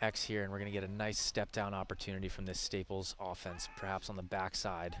up from X here, and we're going to get a nice step-down opportunity from this Staples offense, perhaps on the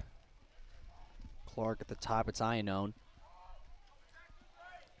backside. Clark at the top. It's Iannone.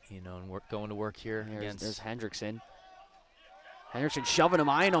 And going to work here against. There's Hendrickson. Hendrickson shoving him.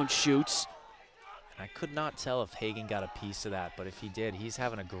 Iannone shoots. I could not tell if Hagan got a piece of that, but if he did, he's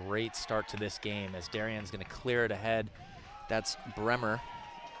having a great start to this game as Darien's going to clear it ahead. That's Bremer.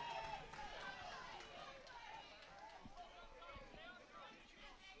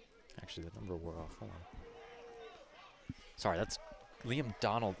 Actually, the number wore off. Hold on. Sorry, that's Liam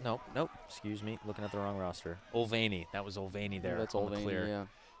Donald. Nope. Excuse me. Looking at the wrong roster. Olvany. That was Olvany there. That's on the Olvany, clear. yeah.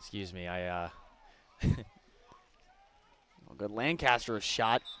 Excuse me. Oh, good Lancaster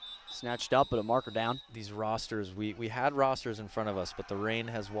shot. Snatched up, but a marker down. These rosters, we had rosters in front of us, but the rain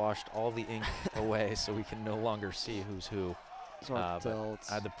has washed all the ink away, so we can no longer see who's who. But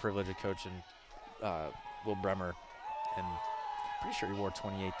I had the privilege of coaching Will Bremer, and pretty sure he wore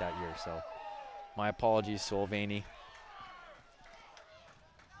 28 that year, so my apologies to Olvany.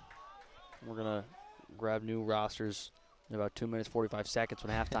 We're going to grab new rosters in about 2 minutes, 45 seconds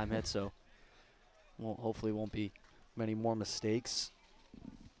when halftime hits, so hopefully won't be many more mistakes.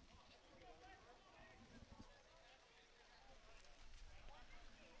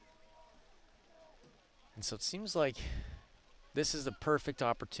 And so it seems like this is the perfect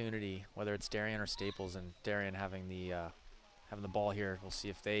opportunity, whether it's Darien or Staples, and Darien having the ball here. We'll see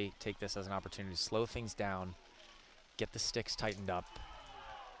if they take this as an opportunity to slow things down, get the sticks tightened up.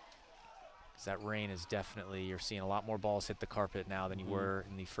 Because that rain is definitely, you're seeing a lot more balls hit the carpet now than you were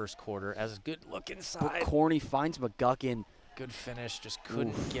in the first quarter. As a good look inside. But Corny finds McGuckin. Good finish, just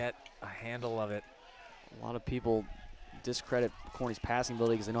couldn't get a handle of it. A lot of people discredit Corny's passing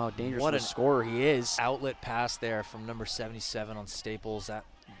ability because they know how dangerous What of a scorer he is. Outlet pass there from number 77 on Staples. That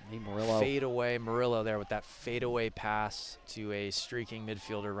Murillo. fadeaway, Murillo there with that fadeaway pass to a streaking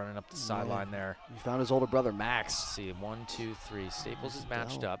midfielder running up the sideline there. He found his older brother, Max. Let's see, 1, 2, 3. Staples is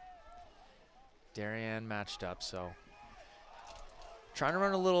matched up. Darien matched up, so trying to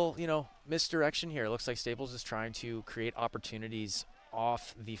run a little, misdirection here. It looks like Staples is trying to create opportunities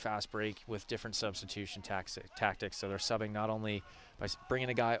off the fast break with different substitution tactics. So they're subbing not only by bringing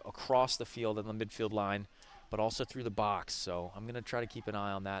a guy across the field in the midfield line, but also through the box. So I'm going to try to keep an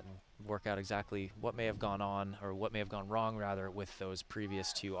eye on that and work out exactly what may have gone on, or what may have gone wrong, rather, with those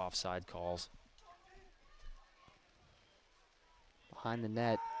previous 2 offside calls. Behind the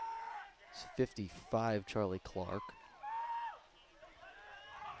net is 55, Charlie Clark.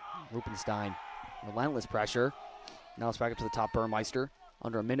 Rupenstein, relentless pressure. Now it's back up to the top, Burmeister.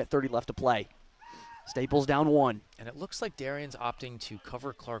 Under a minute 30 left to play. Staples down 1. And it looks like Darien's opting to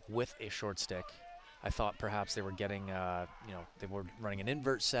cover Clark with a short stick. I thought perhaps they were getting, they were running an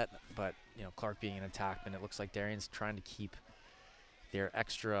invert set, but, Clark being an attackman, it looks like Darien's trying to keep their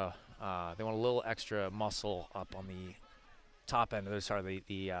extra, they want a little extra muscle up on the top end, the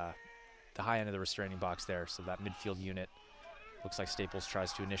high end of the restraining box there. So that midfield unit looks like Staples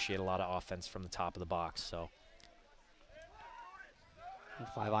tries to initiate a lot of offense from the top of the box. So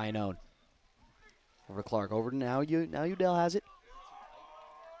 5 Iannone. Over Clark. Over to now Udell has it.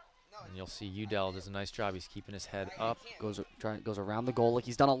 And you'll see Udell does a nice job. He's keeping his head up. Goes around the goal like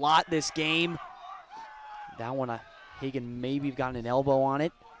he's done a lot this game. That one, Hagen maybe gotten an elbow on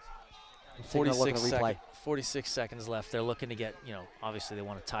it. 46 seconds left. They're looking to get, obviously they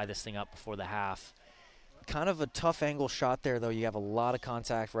want to tie this thing up before the half. Kind of a tough angle shot there, though. You have a lot of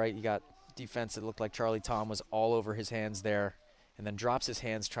contact, right? You got defense that looked like Charlie Tom was all over his hands there, and then drops his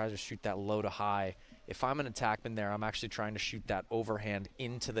hands, tries to shoot that low to high. If I'm an attackman there, I'm actually trying to shoot that overhand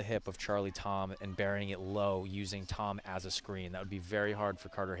into the hip of Charlie Tom and burying it low using Tom as a screen. That would be very hard for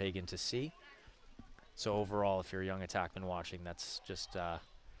Carter Hagen to see. So overall, if you're a young attackman watching, that's just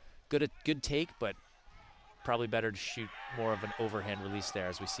good take, but probably better to shoot more of an overhand release there,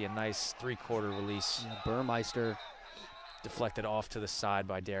 as we see a nice 3/4 release. Yeah, Burmeister deflected off to the side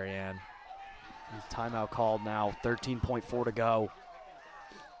by Darien. Timeout called now, 13.4 to go.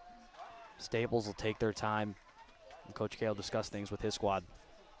 Staples will take their time, and Coach K will discuss things with his squad.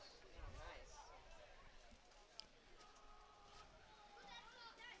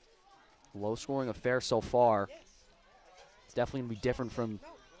 Low scoring affair so far. It's definitely going to be different from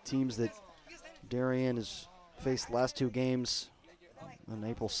teams that Darien has faced the last 2 games. On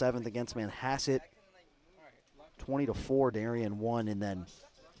April 7th against Manhasset, 20-4, Darien won, and then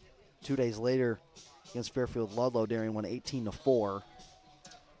 2 days later against Fairfield Ludlow, Darien won 18-4.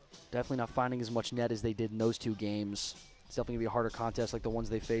 Definitely not finding as much net as they did in those 2 games. It's definitely going to be a harder contest like the ones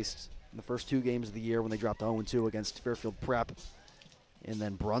they faced in the first 2 games of the year when they dropped 0-2 against Fairfield Prep and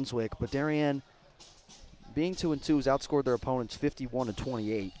then Brunswick. But Darien, being 2-2, has outscored their opponents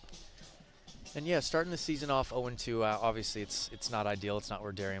 51-28. And yeah, starting the season off 0-2, obviously it's not ideal. It's not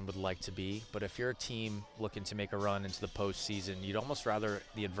where Darien would like to be. But if you're a team looking to make a run into the postseason, you'd almost rather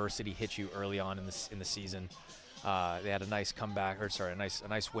the adversity hit you early on in the season. They had a nice comeback, a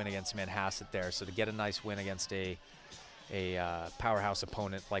nice win against Manhasset there. So to get a nice win against a powerhouse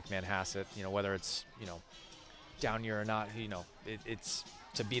opponent like Manhasset, whether it's down year or not, it's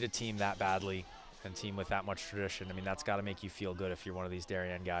to beat a team that badly and a team with that much tradition. I mean, that's got to make you feel good if you're one of these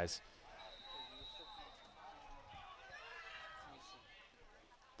Darien guys.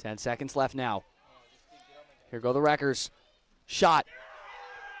 10 seconds left now. Here go the Wreckers. Shot.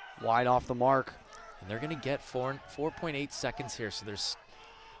 Wide off the mark. And they're going to get 4.8 seconds here, so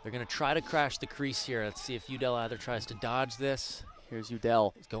they're going to try to crash the crease here. Let's see if Udell either tries to dodge this. Here's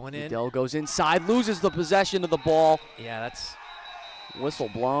Udell. He's going in. Udell goes inside, loses the possession of the ball. Yeah, that's whistle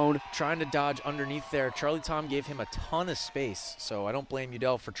blown. Trying to dodge underneath there. Charlie Tom gave him a ton of space, so I don't blame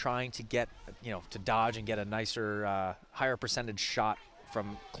Udell for trying to get, to dodge and get a nicer, higher percentage shot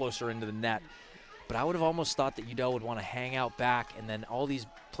from closer into the net. But I would have almost thought that Udell would want to hang out back, and then all these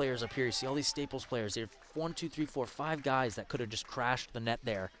players up here, you see all these Staples players, there are 1, 2, 3, 4, 5 guys that could have just crashed the net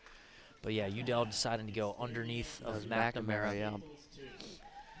there. But yeah, Udell deciding to go underneath of McNamara. Yeah.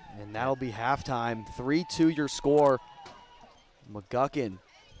 And that'll be halftime. 3-2 your score. McGuckin,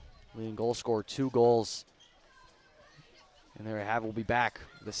 leading goal scorer, 2 goals. And there you have it. We'll be back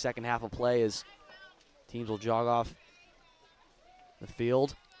for the second half of play as teams will jog off the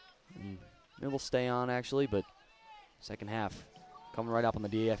field. And it will stay on, actually, but second half coming right up on the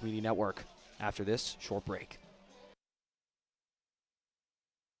DAF Media Network after this short break.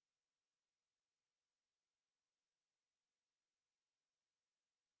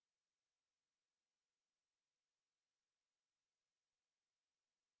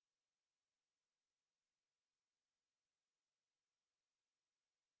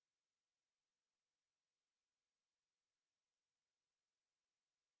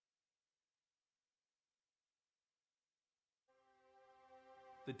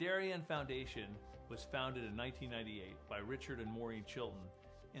 The Darien Foundation was founded in 1998 by Richard and Maureen Chilton,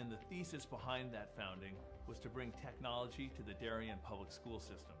 and the thesis behind that founding was to bring technology to the Darien public school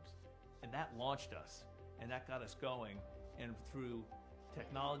systems. And that launched us, and that got us going, and through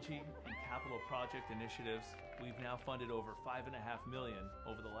technology and capital project initiatives, we've now funded over $5.5 million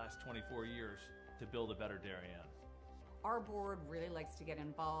over the last 24 years to build a better Darien. Our board really likes to get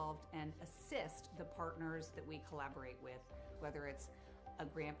involved and assist the partners that we collaborate with, whether it's a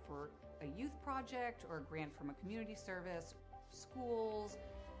grant for a youth project or a grant from a community service, schools,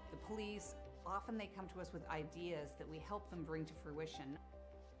 the police. Often they come to us with ideas that we help them bring to fruition.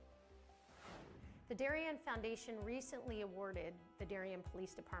 The Darien Foundation recently awarded the Darien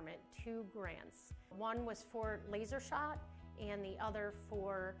Police Department 2 grants. One was for laser shot and the other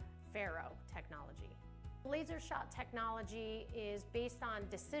for Faro technology. Laser shot technology is based on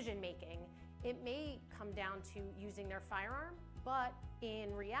decision making. It may come down to using their firearm, but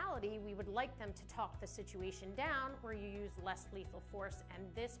in reality, we would like them to talk the situation down where you use less lethal force, and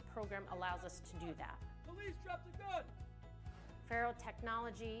this program allows us to do that. Police, drop the gun! Faro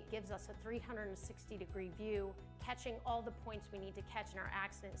technology gives us a 360-degree view, catching all the points we need to catch in our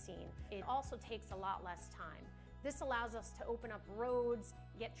accident scene. It also takes a lot less time. This allows us to open up roads,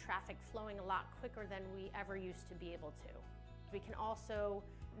 get traffic flowing a lot quicker than we ever used to be able to. We can also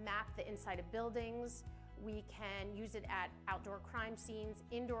map the inside of buildings. We can use it at outdoor crime scenes,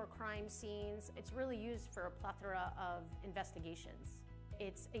 indoor crime scenes. It's really used for a plethora of investigations.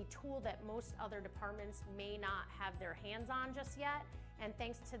 It's a tool that most other departments may not have their hands on just yet, and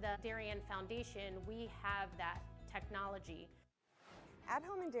thanks to the Darien Foundation, we have that technology. At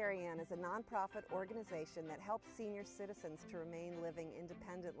Home in Darien is a nonprofit organization that helps senior citizens to remain living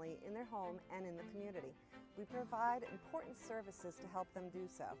independently in their home and in the community. We provide important services to help them do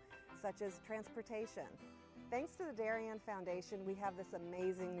so, such as transportation. Thanks to the Darien Foundation, we have this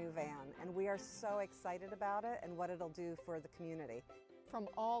amazing new van, and we are so excited about it and what it'll do for the community. From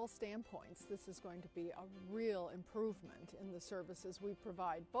all standpoints, this is going to be a real improvement in the services we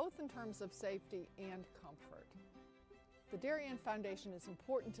provide, both in terms of safety and comfort. The Darien Foundation is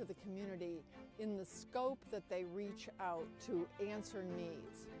important to the community in the scope that they reach out to answer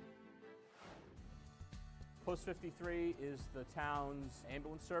needs. Post 53 is the town's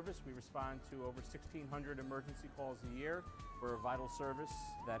ambulance service. We respond to over 1,600 emergency calls a year. We're a vital service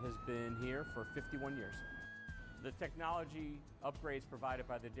that has been here for 51 years. The technology upgrades provided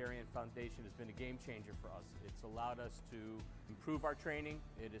by the Darien Foundation has been a game changer for us. It's allowed us to improve our training.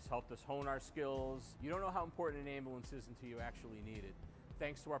 It has helped us hone our skills. You don't know how important an ambulance is until you actually need it.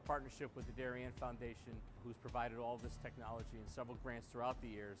 Thanks to our partnership with the Darien Foundation, who's provided all this technology and several grants throughout the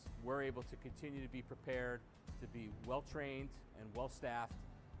years, we're able to continue to be prepared, to be well-trained and well-staffed,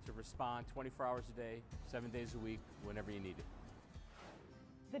 to respond 24 hours a day, 7 days a week, whenever you need it.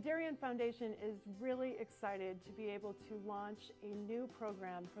 The Darien Foundation is really excited to be able to launch a new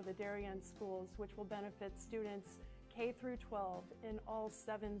program for the Darien schools, which will benefit students K through 12 in all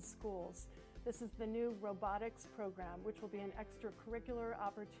 7 schools. This is the new robotics program, which will be an extracurricular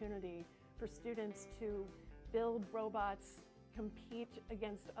opportunity for students to build robots, compete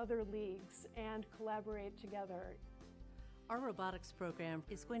against other leagues, and collaborate together. Our robotics program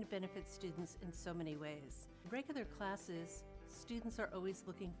is going to benefit students in so many ways. In regular classes, students are always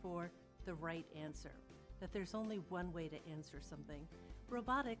looking for the right answer, that there's only one way to answer something.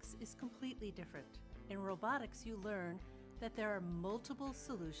 Robotics is completely different. In robotics, you learn that there are multiple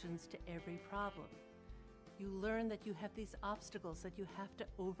solutions to every problem. You learn that you have these obstacles that you have to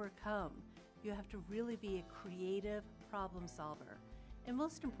overcome. You have to really be a creative problem solver. And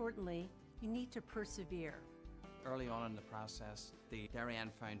most importantly, you need to persevere. Early on in the process, the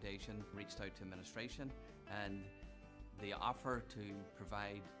Darien Foundation reached out to administration and the offer to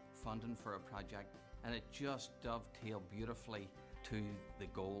provide funding for a project, and it just dovetailed beautifully to the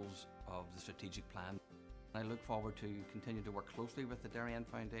goals of the strategic plan. I look forward to continue to work closely with the Darien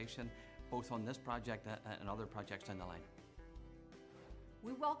Foundation, both on this project and other projects down the line.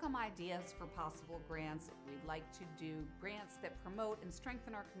 We welcome ideas for possible grants. We'd like to do grants that promote and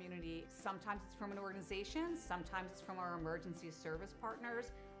strengthen our community. Sometimes it's from an organization, sometimes it's from our emergency service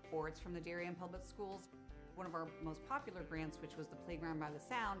partners, or it's from the Darien Public Schools. One of our most popular grants, which was the Playground by the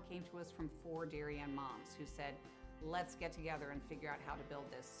Sound, came to us from 4 Darien moms who said, let's get together and figure out how to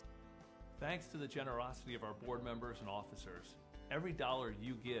build this. Thanks to the generosity of our board members and officers, every dollar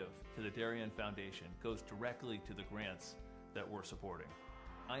you give to the Darien Foundation goes directly to the grants that we're supporting.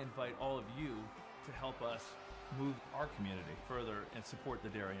 I invite all of you to help us move our community further and support the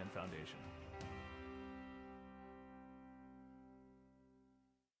Darien Foundation.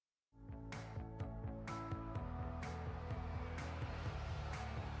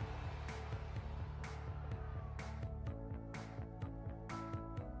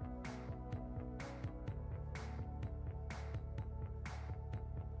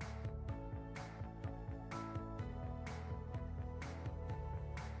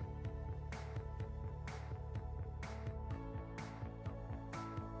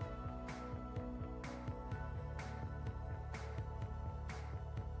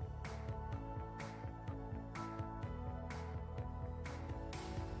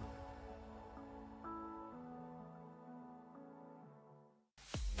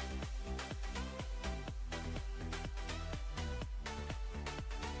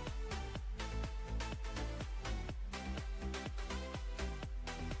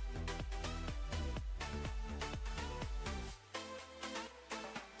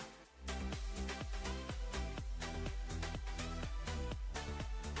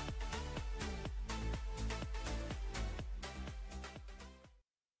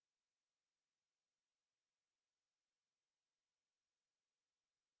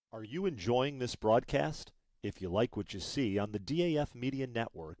 Are you enjoying this broadcast? If you like what you see on the DAF Media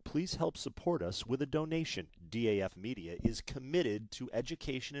Network, please help support us with a donation. DAF Media is committed to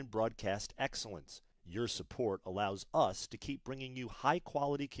education and broadcast excellence. Your support allows us to keep bringing you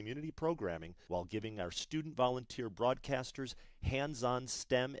high-quality community programming while giving our student volunteer broadcasters hands-on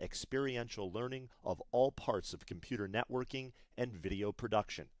STEM experiential learning of all parts of computer networking and video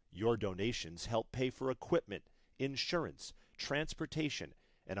production. Your donations help pay for equipment, insurance, transportation,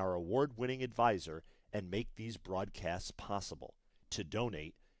 and our award-winning advisor, and make these broadcasts possible. To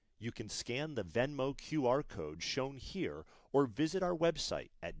donate, you can scan the Venmo QR code shown here or visit our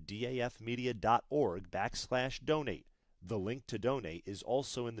website at dafmedia.org/donate. The link to donate is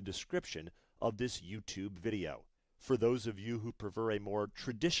also in the description of this YouTube video. For those of you who prefer a more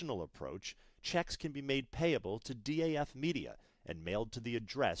traditional approach, checks can be made payable to DAF Media and mailed to the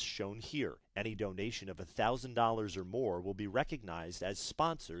address shown here. Any donation of $1,000 or more will be recognized as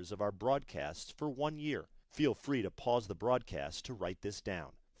sponsors of our broadcasts for 1 year. Feel free to pause the broadcast to write this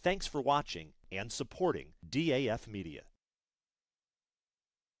down. Thanks for watching and supporting DAF Media.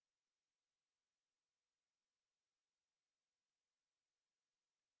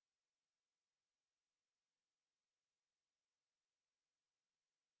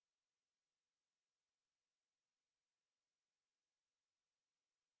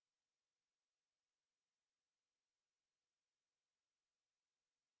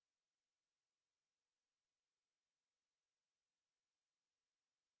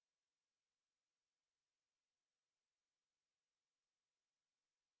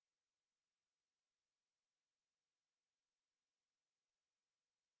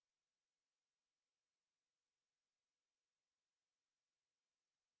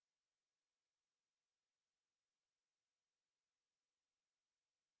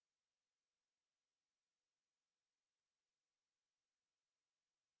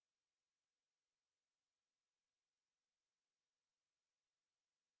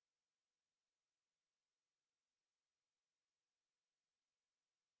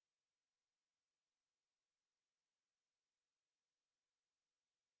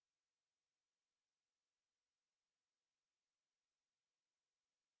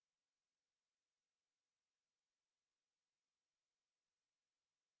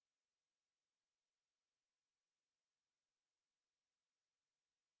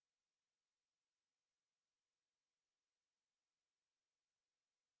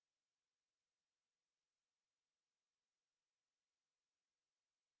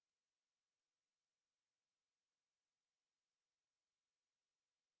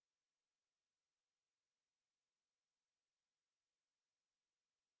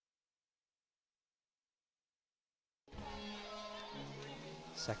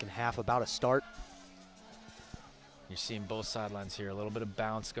 Second half about to start. You're seeing both sidelines here. A little bit of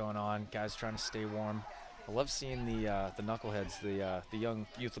bounce going on. Guys trying to stay warm. I love seeing the knuckleheads, the young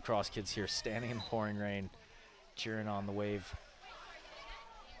youth lacrosse kids here standing in the pouring rain, cheering on the Wave.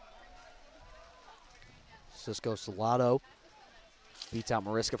 Cisco Salato beats out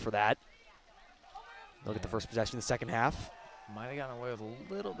Mariska for that. They'll get the first possession in the second half. Might have gotten away with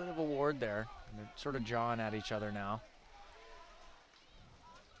a little bit of a ward there. And they're sort of jawing at each other now.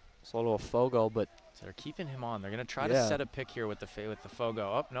 Solo a Fogo, but so they're keeping him on. They're going to try to set a pick here with the Fogo.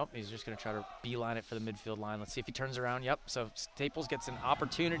 Oh, nope, he's just going to try to beeline it for the midfield line. Let's see if he turns around. Yep, so Staples gets an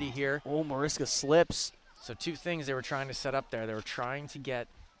opportunity here. Oh, Mariska slips. So two things they were trying to set up there. They were trying to get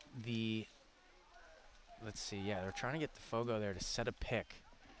the, let's see, yeah, they're trying to get the Fogo there to set a pick.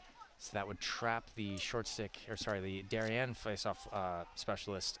 So that would trap the short stick, or sorry, the Darien face-off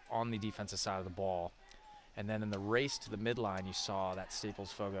specialist on the defensive side of the ball. And then in the race to the midline, you saw that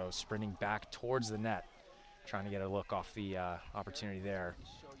Staples Fogo sprinting back towards the net, trying to get a look off the opportunity there.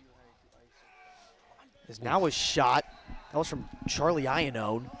 There's now a shot. That was from Charlie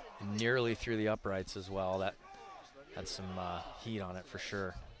Iannone. Nearly through the uprights as well. That had some heat on it for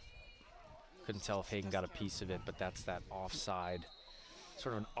sure. Couldn't tell if Hagen got a piece of it, but that's that offside.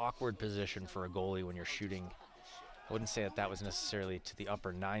 Sort of an awkward position for a goalie when you're shooting. I wouldn't say that that was necessarily to the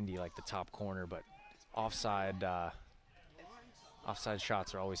upper 90 like the top corner, but offside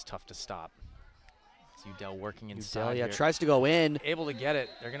shots are always tough to stop. It's Udell working inside. Yeah, tries to go in. Able to get it.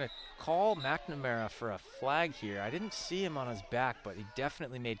 They're going to call McNamara for a flag here. I didn't see him on his back, but he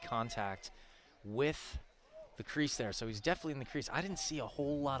definitely made contact with the crease there. So he's definitely in the crease. I didn't see a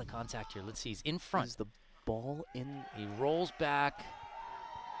whole lot of contact here. Let's see. He's in front. Is the ball in? He rolls back.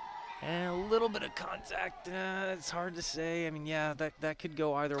 And a little bit of contact, it's hard to say. I mean, yeah, that could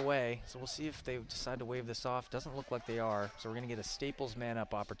go either way. So we'll see if they decide to wave this off. Doesn't look like they are. So we're going to get a Staples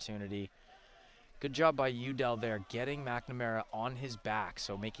man-up opportunity. Good job by Udell there, getting McNamara on his back.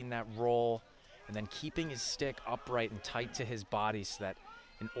 So making that roll and then keeping his stick upright and tight to his body so that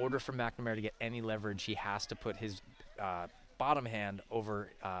in order for McNamara to get any leverage, he has to put his bottom hand over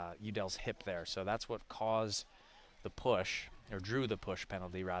Udell's hip there. So that's what caused the push, or drew the push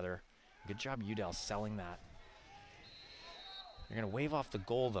penalty, rather. Good job, Udell, selling that. They're going to wave off the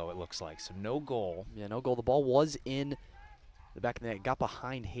goal, though, it looks like. So no goal. Yeah, no goal. The ball was in the back of the net. It got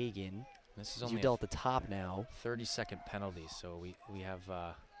behind Hagen. This is only Udell at the top now. 30-second penalty. So we have,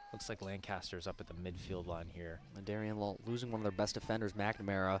 looks like Lancaster's up at the midfield line here. And Darien losing one of their best defenders,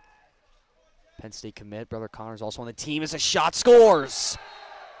 McNamara. Penn State commit. Brother Connor's also on the team as a shot scores.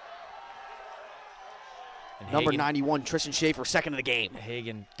 And number 91, Tristan Schaefer, second of the game.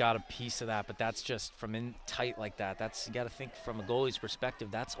 Hagen got a piece of that, but that's just from in tight like that. That's, you got to think from a goalie's perspective,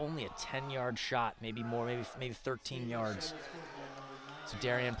 that's only a 10-yard shot, maybe more, maybe 13 yards. So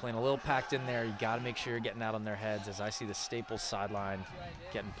Darien playing a little packed in there. You got to make sure you're getting out on their heads. As I see the Staples sideline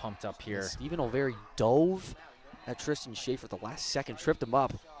getting pumped up here. Stephen O'Leary dove at Tristan Schaefer the last second, tripped him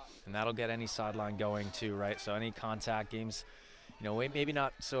up. And that'll get any sideline going too, right? So any contact games, you know, maybe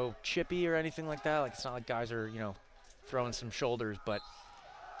not so chippy or anything like that. Like, it's not like guys are, you know, throwing some shoulders, but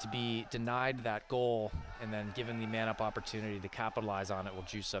to be denied that goal and then given the man-up opportunity to capitalize on it will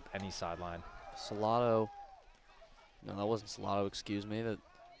juice up any sideline. Salato, no, that wasn't Salato, excuse me. The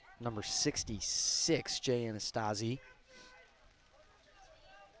number 66, Jay Anastasi.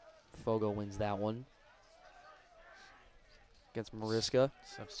 Fogo wins that one against Mariska.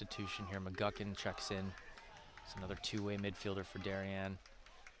 Substitution here. McGuckin checks in. It's another two-way midfielder for Darien.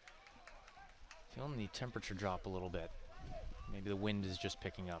 Feeling the temperature drop a little bit. Maybe the wind is just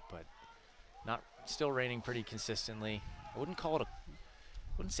picking up, but not still raining pretty consistently. I wouldn't call it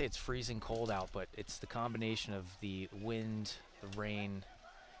wouldn't say it's freezing cold out, but it's the combination of the wind, the rain.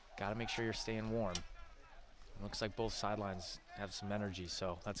 Got to make sure you're staying warm. It looks like both sidelines have some energy,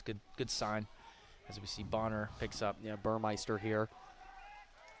 so that's good sign. As we see Bonner picks up. Yeah, Burmeister here.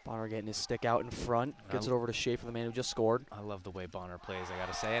 Bonner getting his stick out in front. Gets it over to Schaefer, the man who just scored. I love the way Bonner plays, I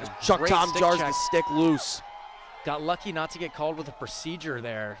got to say. And Chuck Tom jars the stick loose. Got lucky not to get called with a procedure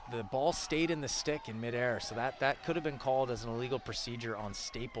there. The ball stayed in the stick in midair, so that could have been called as an illegal procedure on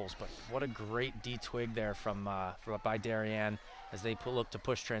Staples. But what a great D-twig there from by Darien as they look to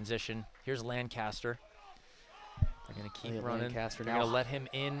push transition. Here's Lancaster. They're going to keep running. Lancaster They're going to let him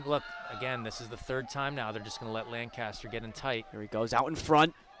in. Look, again, this is the third time now. They're just going to let Lancaster get in tight. Here he goes, out in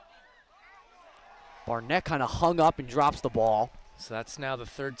front. Barnett kind of hung up and drops the ball. So that's now the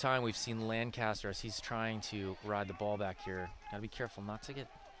third time we've seen Lancaster as he's trying to ride the ball back here. Got to be careful not to get,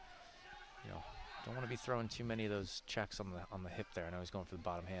 you know, don't want to be throwing too many of those checks on the hip there. I know he's going for the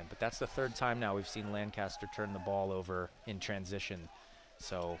bottom hand, but that's the third time now we've seen Lancaster turn the ball over in transition.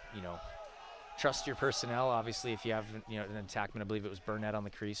 So, you know, trust your personnel. Obviously, if you have an attackman, I believe it was Burnett on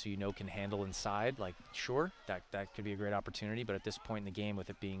the crease, who can handle inside. Like, sure, that could be a great opportunity. But at this point in the game, with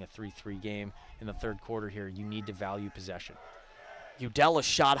it being a 3-3 game in the third quarter here, you need to value possession. Udell a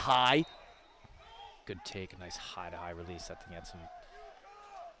shot high. Good take, a nice high-to-high release. That thing had some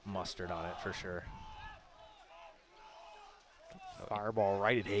mustard on it for sure. Fireball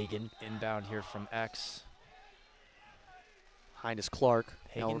right at Hagan. Inbound here from X. Highness Clark.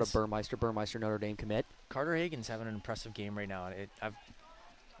 Now over to Hagen's- Burmeister. Burmeister, Notre Dame commit. Carter Hagen's having an impressive game right now. I've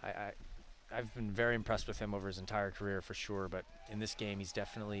been very impressed with him over his entire career for sure, but in this game he's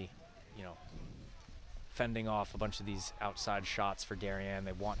definitely, fending off a bunch of these outside shots for Darien.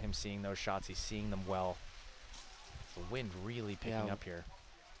 They want him seeing those shots. He's seeing them well. The wind really picking up here.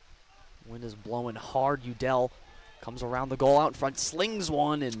 Wind is blowing hard. Udell comes around the goal out in front, slings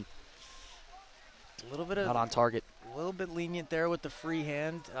one, and a little bit of not on target. A little bit lenient there with the free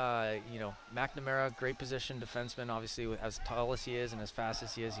hand. McNamara, great position defenseman, obviously as tall as he is and as fast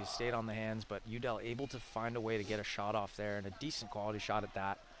as he is, he stayed on the hands, but Udell able to find a way to get a shot off there, and a decent quality shot at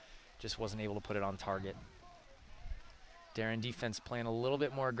that. Just wasn't able to put it on target. Darien defense playing a little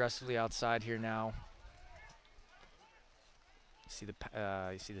bit more aggressively outside here now.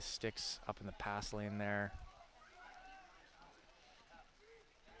 You see the sticks up in the pass lane there.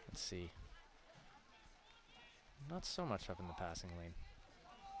 Let's see. Not so much up in the passing lane.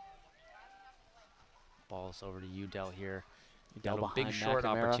 Ball's over to Udell here. Udell a big short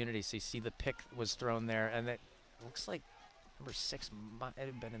opportunity. So you see the pick was thrown there, and it looks like number 6 might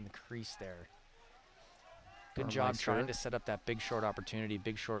have been in the crease there. Good job trying to set up that big short opportunity.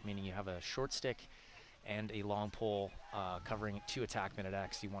 Big short meaning you have a short stick and a long pole covering 2 attackmen at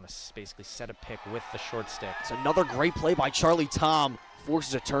X. You want to basically set a pick with the short stick. It's another great play by Charlie Tom.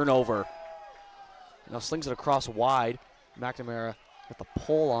 Forces a turnover. Now slings it across wide. McNamara got the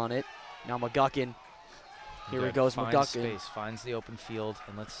pull on it. Now McGuckin. Here he goes, McGuckin. Space, finds the open field,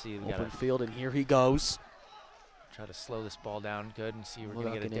 and let's see. Open field, and here he goes. Try to slow this ball down good and see we're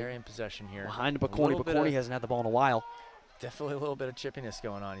going to get a Darien possession here. Behind Bacorny. Bacorny hasn't had the ball in a while. Definitely a little bit of chippiness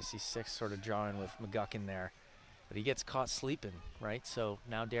going on. You see 6 sort of drawing with McGuckin there. But he gets caught sleeping, right? So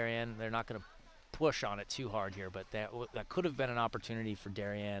now Darien, they're not going to push on it too hard here, but that could have been an opportunity for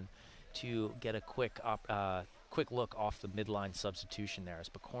Darien to get a quick look off the midline substitution there as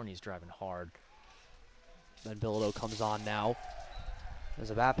Bacorny's driving hard. Then Bilodeau comes on now.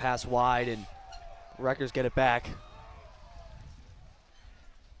 There's a bat pass wide, and Wreckers get it back.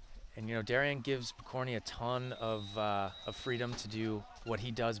 And Darien gives Bacorny a ton of freedom to do what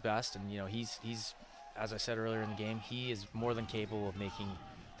he does best, and he's as I said earlier in the game, he is more than capable of making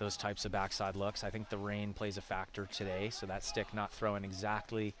those types of backside looks. I think the rain plays a factor today, so that stick not throwing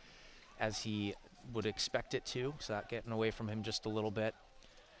exactly as he would expect it to, so that getting away from him just a little bit.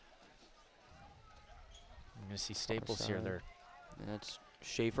 I'm going to see Staples here. That's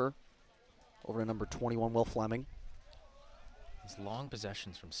Schaefer over to number 21, Will Fleming. These long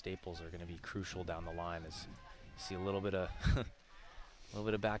possessions from Staples are going to be crucial down the line as you see a little bit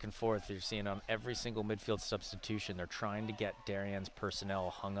of back and forth. You're seeing on every single midfield substitution, they're trying to get Darien's personnel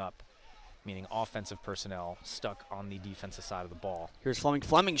hung up, meaning offensive personnel stuck on the defensive side of the ball. Here's Fleming.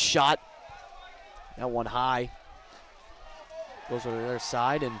 Fleming's shot. That one high. Goes over to their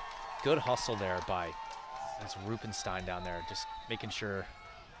side, and good hustle there by that's Rupenstein down there, just making sure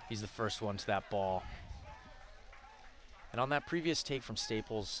he's the first one to that ball. And on that previous take from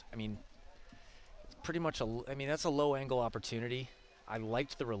Staples, it's pretty much that's a low angle opportunity. I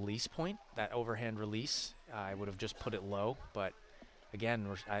liked the release point, that overhand release. I would have just put it low, but again,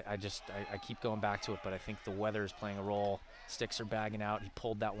 I keep going back to it, but I think the weather is playing a role. Sticks are bagging out. He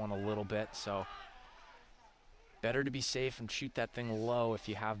pulled that one a little bit, so better to be safe and shoot that thing low if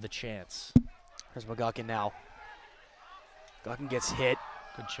you have the chance. Here's McGuckin now. McGuckin gets hit.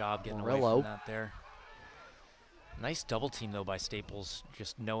 Good job getting away from that there. Nice double team, though, by Staples,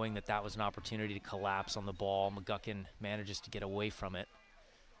 just knowing that was an opportunity to collapse on the ball. McGuckin manages to get away from it.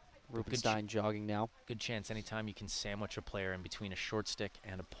 Rupenstein jogging now. Good chance anytime you can sandwich a player in between a short stick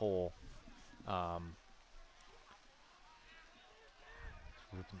and a pole. Rupenstein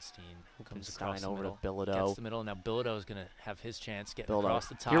comes across over to Bilodeau. Gets the middle. Now Bilodeau is going to have his chance getting across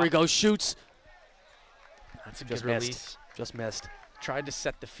the top. Here he goes, shoots. That's a good release. Just missed. Tried to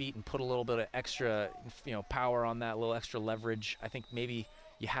set the feet and put a little bit of extra, power on that, a little extra leverage. I think maybe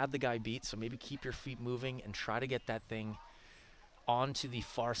you had the guy beat, so maybe keep your feet moving and try to get that thing onto the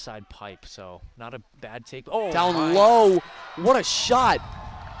far side pipe. So not a bad take. Oh, down low. What a shot.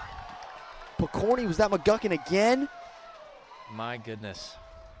 Bacorny, was that McGuckin again? My goodness.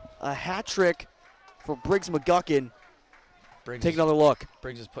 A hat trick for Briggs McGuckin. Take another look.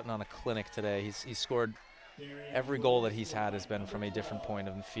 Briggs is putting on a clinic today. He's scored every goal that he's had has been from a different point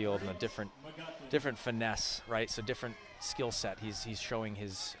of the field and a different finesse, right? So different skill set. He's showing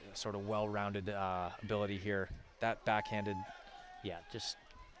his sort of well-rounded ability here. That backhanded, yeah, just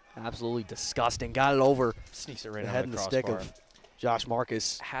absolutely disgusting. Got it over. Sneaks it right the on head the and the crossbar. stick of Josh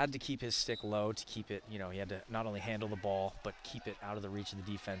Marcus. Had to keep his stick low to keep it, you know, he had to not only handle the ball, but keep it out of the reach of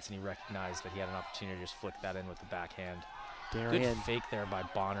the defense, and he recognized that he had an opportunity to just flick that in with the backhand. Darien. Good fake there by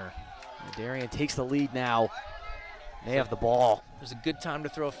Bonner. Darien takes the lead now. They have the ball. There's a good time to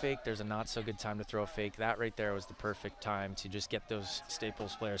throw a fake. There's a not so good time to throw a fake. That right there was the perfect time to just get those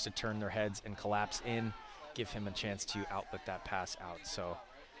Staples players to turn their heads and collapse in, give him a chance to outlet that pass out. So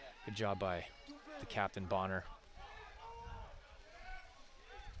good job by the captain, Bonner.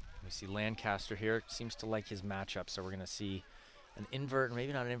 We see Lancaster here. Seems to like his matchup, so we're going to see an invert,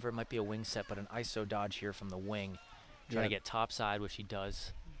 maybe not an invert, might be a wing set, but an ISO dodge here from the wing. Trying to get top side, which he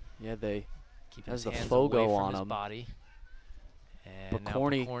does. Yeah, they keep has his the hands Fogo away from on his him. body. And now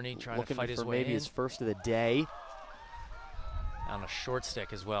Picorni trying to looking fight his for way maybe in. his first of the day. On a short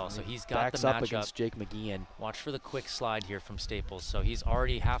stick as well, so he's got Backs the up matchup. against Jake McGeehan. Watch for the quick slide here from Staples. So he's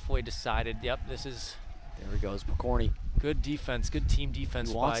already halfway decided. Yep, this is. There he goes, Picorni. Good defense, good team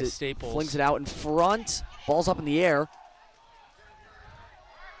defense by Staples. Flings it out in front. Ball's up in the air.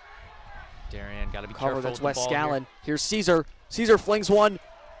 Darien got to be Cover, careful that's with Wes the ball Scallon. here. Here's Caesar. Caesar flings one.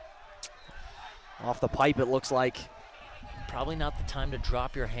 Off the pipe, it looks like. Probably not the time to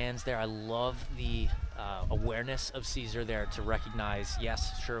drop your hands there. I love the awareness of Caesar there to recognize,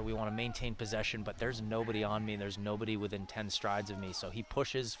 yes, sure, we want to maintain possession, but there's nobody on me. There's nobody within 10 strides of me. So he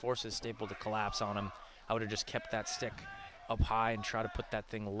pushes, forces Staple to collapse on him. I would have just kept that stick up high and try to put that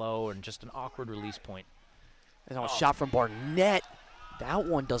thing low, and just an awkward release point. There's a shot from Barnett. That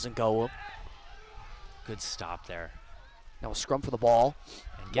one doesn't go. Good stop there. Now a scrum for the ball.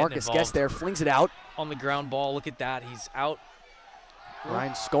 And Marcus gets there, flings it out. On the ground ball, look at that. He's out.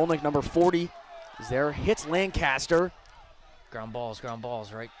 Ryan Skolnick, number 40, is there. Hits Lancaster. Ground balls,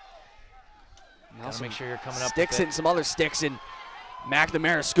 right? Now Gotta make sure you're coming up sticks with and some other sticks, and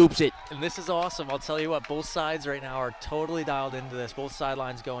McNamara scoops it. And this is awesome. I'll tell you what, both sides right now are totally dialed into this. Both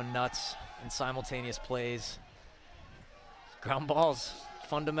sidelines going nuts in simultaneous plays. Ground balls,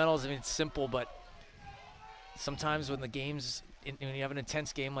 fundamentals, I mean, it's simple, but sometimes when the game's, when you have an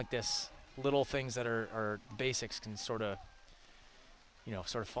intense game like this, little things that are basics can sort of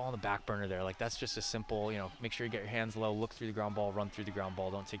fall on the back burner there. Like, that's just a simple, make sure you get your hands low, look through the ground ball, run through the ground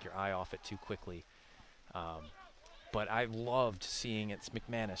ball, don't take your eye off it too quickly. But I loved seeing it's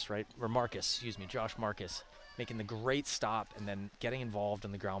McManus, right? Or Marcus, excuse me, Josh Marcus, making the great stop and then getting involved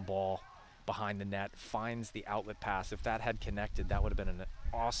in the ground ball behind the net, finds the outlet pass. If that had connected, that would have been an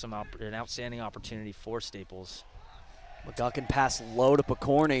awesome, an outstanding opportunity for Staples. McGuckin pass low to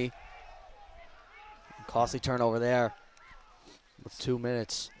Picorni. Costly turnover there with 2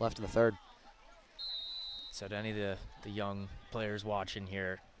 minutes left in the third. So to any of the young players watching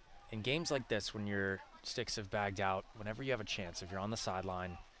here, in games like this, when your sticks have bagged out, whenever you have a chance, if you're on the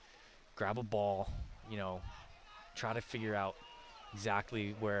sideline, grab a ball, try to figure out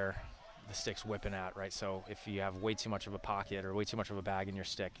exactly where the stick's whipping at, right? So if you have way too much of a pocket or way too much of a bag in your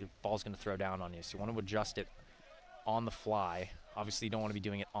stick, your ball's going to throw down on you. So you want to adjust it on the fly. Obviously, you don't want to be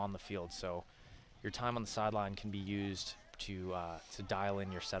doing it on the field. So your time on the sideline can be used to dial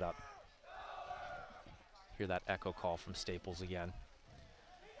in your setup. Hear that echo call from Staples again.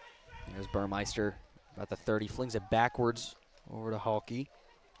 There's Burmeister, about the 30, flings it backwards over to Halke.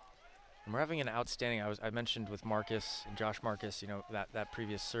 And we're having an outstanding, I mentioned with Marcus and Josh Marcus, that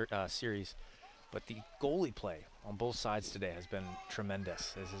previous series, but the goalie play on both sides today has been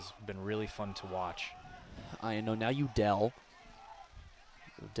tremendous. This has been really fun to watch. I know now Udell.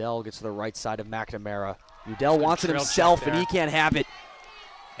 Udell gets to the right side of McNamara. Udell wants it himself, and he can't have it.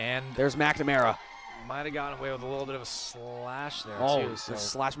 And there's McNamara. Might have gotten away with a little bit of a slash there, too. So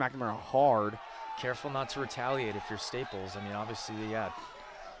slash McNamara hard. Careful not to retaliate if you're Staples. I mean, obviously, yeah,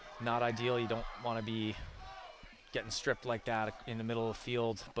 not ideal. You don't want to be getting stripped like that in the middle of the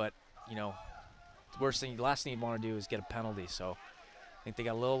field. But, the last thing you want to do is get a penalty. So I think they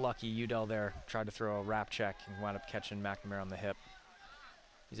got a little lucky. Udell there tried to throw a wrap check and wound up catching McNamara on the hip.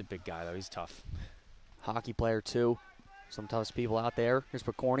 He's a big guy, though. He's tough. Hockey player, too. Some toughest people out there. Here's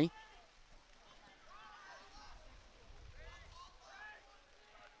Picorni.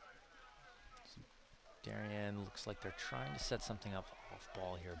 Darien looks like they're trying to set something up off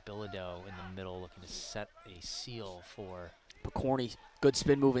ball here. Bilodeau in the middle looking to set a seal for Picorni, good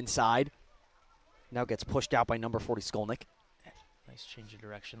spin move inside. Now gets pushed out by number 40 Skolnick. Nice change of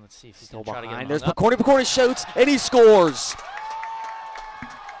direction. Let's see if he's Still going to try to get behind. him There's hung up. Picorni. Picorni shoots, and he scores.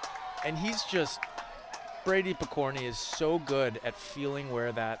 And he's just, Brady Picorni is so good at feeling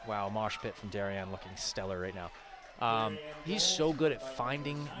where that, wow, mosh pit from Darien looking stellar right now. He's so good at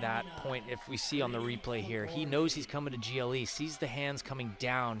finding that point. If we see on the replay here, he knows he's coming to GLE, sees the hands coming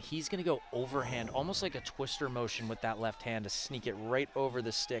down. He's going to go overhand, almost like a twister motion with that left hand to sneak it right over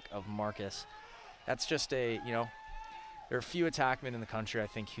the stick of Marcus. That's just a, you know, there are a few attackmen in the country, I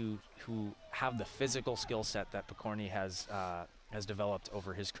think, who have the physical skill set that Picorni has developed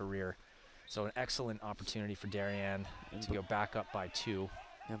over his career. So an excellent opportunity for Darien to go back up by 2.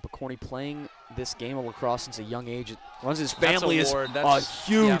 And Picorni playing this game of lacrosse since a young age. It runs his family That's is a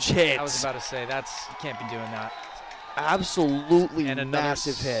huge hit. I was about to say, you can't be doing that. Absolutely And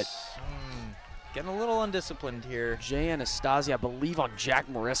massive hit. Getting a little undisciplined here. Jay Anastasi, I believe, on Jack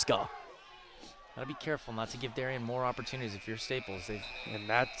Mariska. Gotta be careful not to give Darien more opportunities if you're Staples. And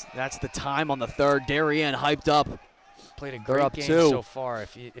that's the time on the third. Darien hyped up. Played a They're great up game 2. so far.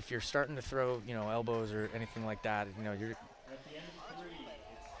 If you're starting to throw, you know, elbows or anything like that, you know, you're.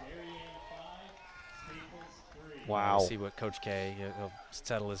 Wow. We'll see what Coach K, he'll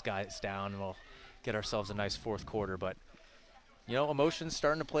settle his guys down, and we'll get ourselves a nice 4th quarter. But, you know, emotions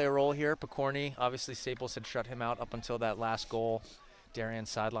starting to play a role here. Picorni, obviously Staples had shut him out up until that last goal. Darien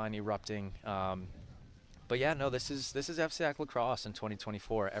sideline erupting. But yeah, no, this is FCIAC lacrosse in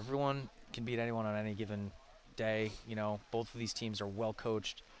 2024. Everyone can beat anyone on any given day. You know, both of these teams are well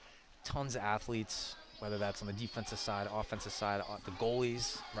coached. Tons of athletes, whether that's on the defensive side, offensive side, the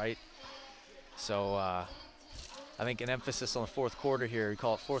goalies, right? So I think an emphasis on the 4th quarter here. You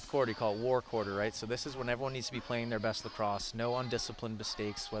call it 4th quarter, you call it war quarter, right? So this is when everyone needs to be playing their best lacrosse. No undisciplined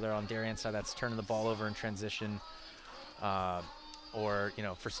mistakes, whether on Darien's side that's turning the ball over in transition, or, you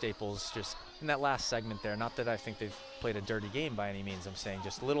know, for Staples, just in that last segment there. Not that I think they've played a dirty game by any means. I'm saying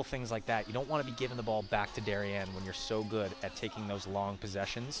just little things like that. You don't want to be giving the ball back to Darien when you're so good at taking those long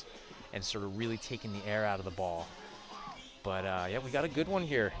possessions and sort of really taking the air out of the ball. But, yeah, we got a good one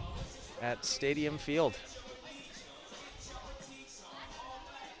here at Stadium Field.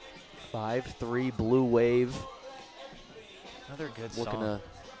 5-3 Blue Wave. Another good song.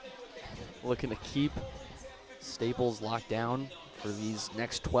 Looking to keep Staples locked down for these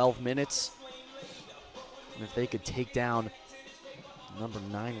next 12 minutes. And if they could take down number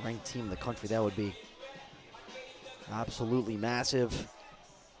 9 ranked team in the country, that would be absolutely massive.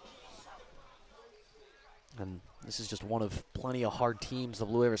 And this is just one of plenty of hard teams the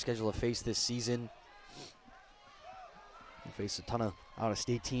Blue Wave are scheduled to face this season. We face a ton of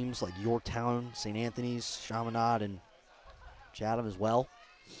out-of-state teams like Yorktown, St. Anthony's, Chaminade, and Chatham as well.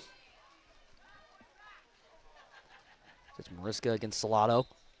 It's Mariska against Salado.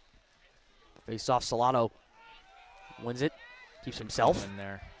 Face off, Salado wins it, keeps himself. In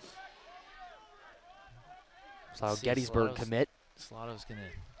there. So Gettysburg commit. Salado's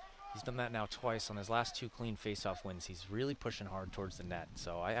he's done that now twice on his last 2 clean face-off wins. He's really pushing hard towards the net.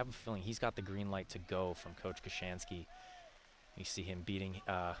 So I have a feeling he's got the green light to go from Coach Kashansky. You see him beating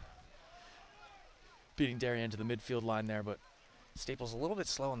Darien to the midfield line there, but Staples a little bit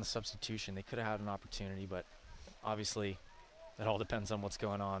slow on the substitution. They could have had an opportunity, but obviously that all depends on what's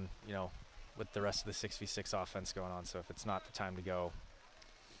going on, you know, with the rest of the 6v6 offense going on. So if it's not the time to go.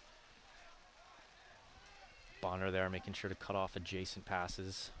 Bonner there making sure to cut off adjacent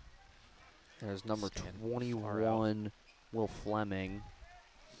passes. There's number 21, Will Fleming.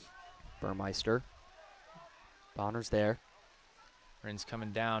 Burmeister. Bonner's there. Rain's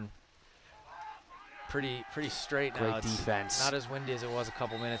coming down pretty straight now. Great defense. Not as windy as it was a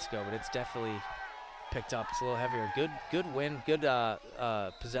couple minutes ago, but it's definitely picked up. It's a little heavier. Good win. Good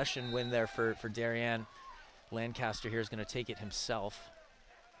possession win there for Darien. Lancaster here is going to take it himself.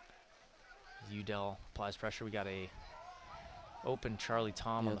 Udell applies pressure. We got a open Charlie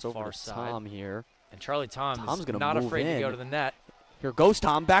Tom on the far side. Tom here. And Charlie Tom Tom's is gonna not move afraid to in. go to the net. Here goes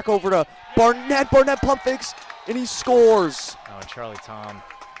Tom, back over to Barnett. Barnett pump fakes, and he scores. Oh, and Charlie Tom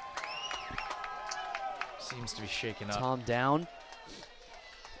seems to be shaken up. Tom down.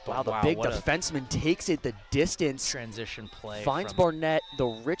 But Wow, the big defenseman takes it the distance. Transition play. Finds Barnett, the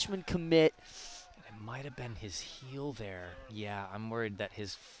Richmond commit. It might have been his heel there. Yeah, I'm worried that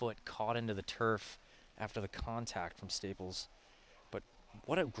his foot caught into the turf after the contact from Staples. But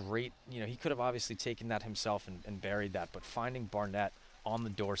what a great, you know, he could have obviously taken that himself and buried that, but finding Barnett on the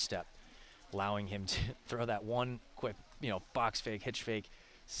doorstep, allowing him to throw that one quick, you know, box fake, hitch fake,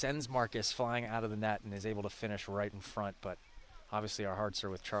 sends Marcus flying out of the net and is able to finish right in front. But obviously our hearts are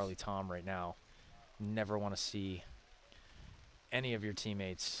with Charlie Tom right now. Never want to see any of your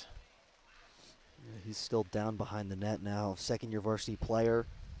teammates He's still down behind the net now. Second-year varsity player.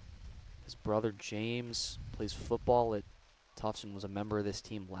 His brother James plays football at Tufts and was a member of this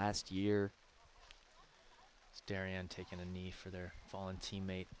team last year. It's Darien taking a knee for their fallen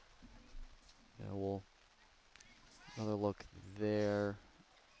teammate. Yeah, well, another look there.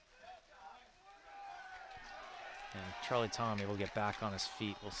 And Charlie Tom able to get back on his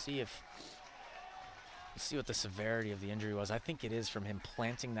feet. We'll see what the severity of the injury was. I think it is from him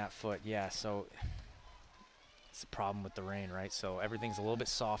planting that foot. Yeah, so it's the problem with the rain, right? So everything's a little bit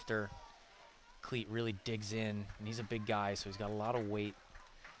softer. Cleat really digs in, and he's a big guy, so he's got a lot of weight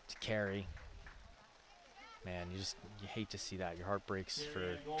to carry. Man, you hate to see that. Your heart breaks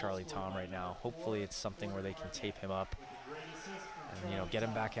for Charlie Tom right now. Hopefully it's something where they can tape him up and, get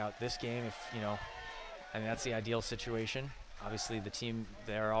him back out this game if, I mean, that's the ideal situation. Obviously the team,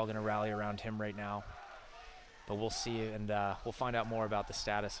 they're all going to rally around him right now. But we'll see, and we'll find out more about the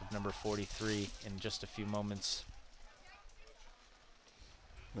status of number 43 in just a few moments.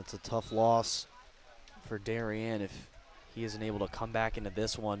 That's a tough loss for Darien if he isn't able to come back into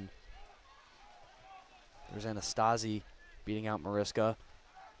this one. There's Anastasi beating out Mariska.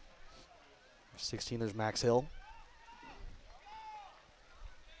 16, there's Max Hill.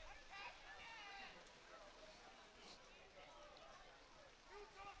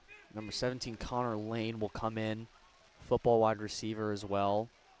 Number 17, Connor Lane, will come in. Football wide receiver as well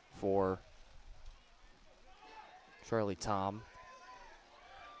for Charlie Tom.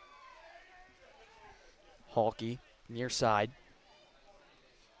 Halkey, near side.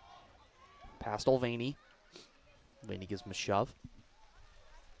 Past Olvaney. Olvaney gives him a shove.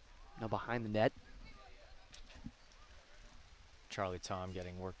 Now behind the net. Charlie Tom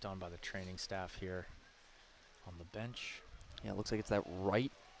getting worked on by the training staff here on the bench. Yeah, it looks like it's that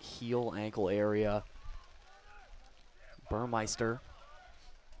right heel ankle area. Burmeister,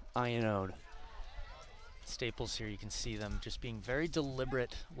 Iannone. Staples here, you can see them just being very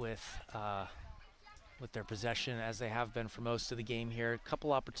deliberate with their possession, as they have been for most of the game here.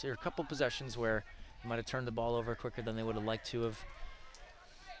 A couple possessions where they might have turned the ball over quicker than they would have liked to have.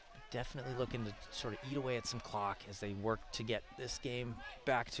 Definitely looking to sort of eat away at some clock as they work to get this game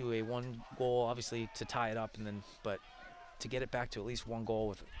back to a 1 goal, obviously to tie it up, but to get it back to at least 1 goal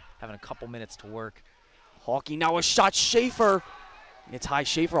with having a couple minutes to work. Halkey now a shot, Schaefer. It's high.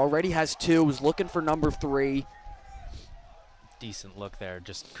 Schaefer already has 2, was looking for number 3. Decent look there,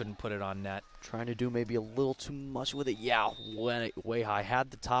 just couldn't put it on net. Trying to do maybe a little too much with it. Yeah, went way high.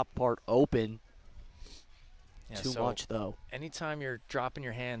 Had the top part open. Yeah, too so much though. Anytime you're dropping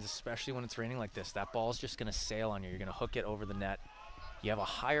your hands, especially when it's raining like this, that ball's just gonna sail on you. You're gonna hook it over the net. You have a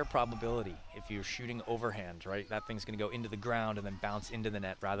higher probability if you're shooting overhand, right? That thing's gonna go into the ground and then bounce into the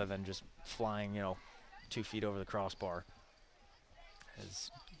net rather than just flying, 2 feet over the crossbar.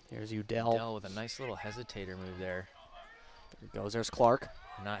 Here's Udell. Udell with a nice little hesitator move there. There he goes. There's Clark.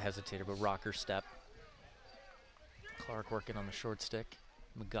 Not hesitator, but rocker step. Clark working on the short stick.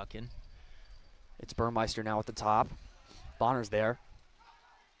 McGuckin. It's Burmeister now at the top. Bonner's there.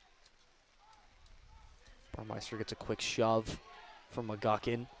 Burmeister gets a quick shove from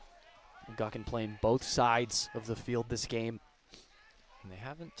McGuckin. McGuckin playing both sides of the field this game. And they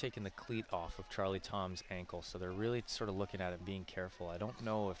haven't taken the cleat off of Charlie Tom's ankle, so they're really sort of looking at it and being careful. I don't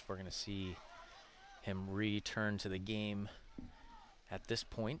know if we're going to see him return to the game at this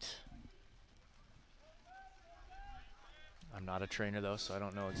point. I'm not a trainer though, so I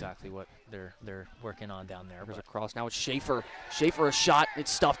don't know exactly what they're working on down there. There's a cross. Now it's Schaefer. Schaefer a shot.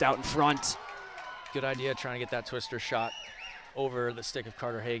 It's stuffed out in front. Good idea trying to get that twister shot over the stick of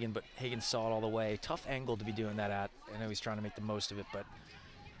Carter Hagan, but Hagan saw it all the way. Tough angle to be doing that at. I know he's trying to make the most of it, but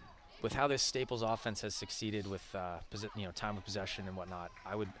with how this Staples offense has succeeded with time of possession and whatnot,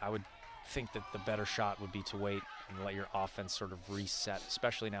 I would think that the better shot would be to wait and let your offense sort of reset,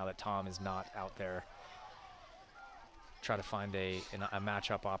 especially now that Tom is not out there. Try to find a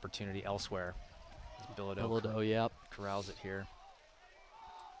matchup opportunity elsewhere. Bilodeau, yep. Corrals it here.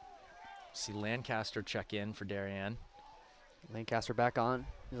 See Lancaster check in for Darien. Lancaster back on.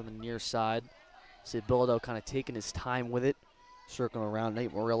 He's on the near side. See Bilodeau kind of taking his time with it. Circling around.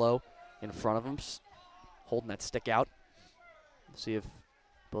 Nate Murillo in front of him, holding that stick out. See if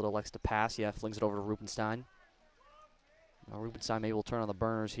Bilodeau likes to pass. Yeah, flings it over to Rubenstein. Now Rubenstein maybe will turn on the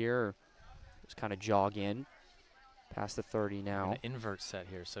burners here, or just kind of jog in. Past the 30 now. An invert set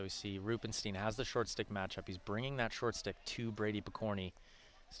here. So we see Rubenstein has the short stick matchup. He's bringing that short stick to Brady Picorni.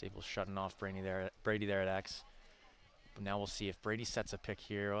 Staples shutting off Brady there at X. But now we'll see if Brady sets a pick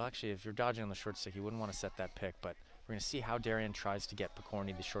here. Well, actually, if you're dodging on the short stick, you wouldn't want to set that pick. But we're going to see how Darien tries to get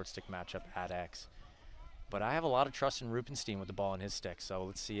Picorni the short stick matchup at X. But I have a lot of trust in Rupenstein with the ball in his stick. So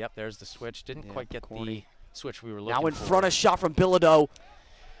let's see. Yep, there's the switch. Didn't quite get the switch we were looking for. Now in front, a shot from Bilodeau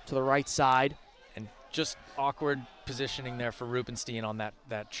to the right side. And just awkward positioning there for Rupenstein on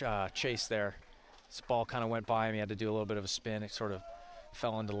that chase there. This ball kind of went by him. He had to do a little bit of a spin. It sort of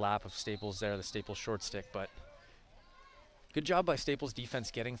fell into the lap of Staples there, the Staples short stick. But good job by Staples defense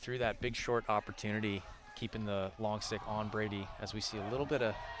getting through that big short opportunity, keeping the long stick on Brady as we see a little bit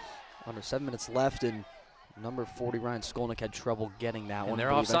of... Under 7 minutes left, and number 40, Ryan Skolnick, had trouble getting that one. And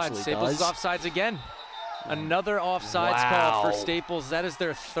they're offside. Staples is offsides again. Another offsides call for Staples. That is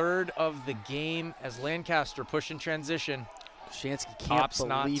their third of the game as Lancaster push in transition. Koshansky can't opts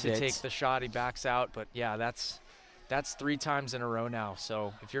not believe to it. take the shot. He backs out. But, yeah, that's 3 times in a row now.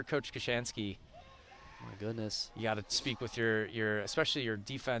 So if you're Coach Koshansky, my goodness, you got to speak with your especially your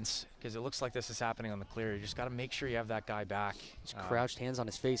defense, because it looks like this is happening on the clear. You just got to make sure you have that guy back. Just crouched, hands on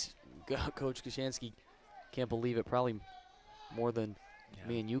his face. Coach Koshansky can't believe it. Probably more than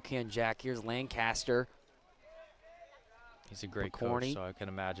me and you can, Jack. Here's Lancaster. He's a great coach, so I can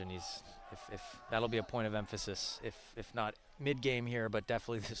imagine he's if that'll be a point of emphasis, if not mid-game here, but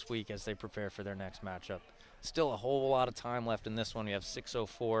definitely this week as they prepare for their next matchup. Still a whole lot of time left in this one. We have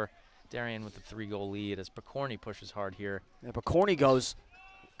 6:04. Darien with the 3-goal lead as Picorni pushes hard here. Yeah, Picorni goes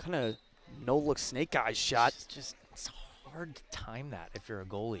kind of no-look snake eyes shot. It's hard to time that if you're a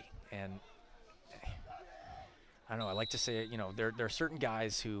goalie. And I don't know, I like to say, you know, there are certain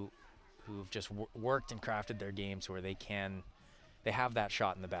guys who've just worked and crafted their games where they have that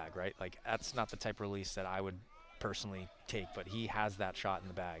shot in the bag, right? Like, that's not the type of release that I would personally take, but he has that shot in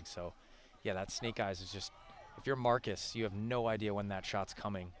the bag. So, yeah, that snake eyes is just, if you're Marcus, you have no idea when that shot's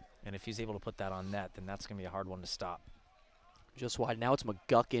coming. And if he's able to put that on net, then that's going to be a hard one to stop. Just wide. Now it's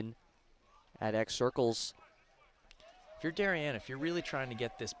McGuckin at X circles. If you're Darien, if you're really trying to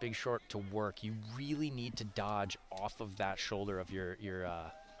get this big short to work, you really need to dodge off of that shoulder of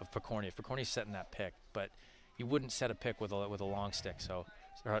of Picorni. If Picorni's setting that pick, but you wouldn't set a pick with a long stick. So,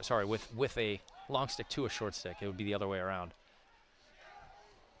 sorry, with a long stick to a short stick, it would be the other way around.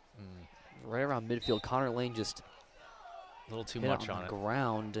 Right around midfield, Connor Lane just a little too much on the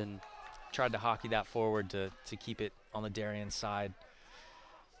ground and tried to hockey that forward to keep it on the Darien side,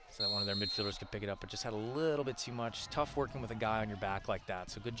 so that one of their midfielders could pick it up, but just had a little bit too much. Tough working with a guy on your back like that.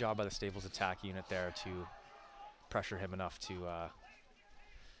 So good job by the Staples attack unit there to pressure him enough to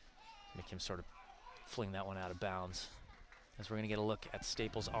make him sort of fling that one out of bounds. As we're going to get a look at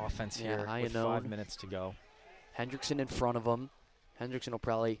Staples' offense here with 5 minutes to go. Hendrickson in front of him. Hendrickson will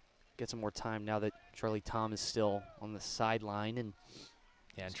probably get some more time now that Charlie Tom is still on the sideline.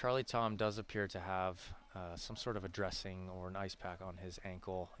 And Charlie Tom does appear to have some sort of a dressing or an ice pack on his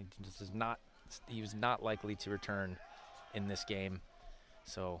ankle. He was not likely to return in this game.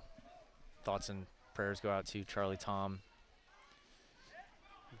 So thoughts and prayers go out to Charlie Tom.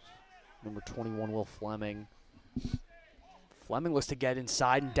 Number 21, Will Fleming. Fleming looks to get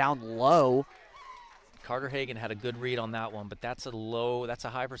inside and down low. Carter Hagan had a good read on that one, but that's a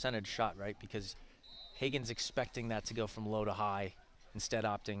high percentage shot, right? Because Hagan's expecting that to go from low to high, instead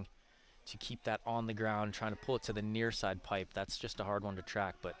opting to keep that on the ground, trying to pull it to the near side pipe. That's just a hard one to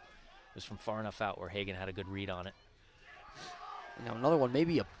track, but it was from far enough out where Hagan had a good read on it. Now another one,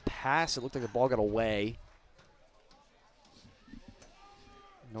 maybe a pass. It looked like the ball got away.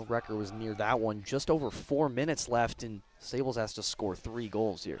 No record was near that one. Just over 4 minutes left, and Staples has to score 3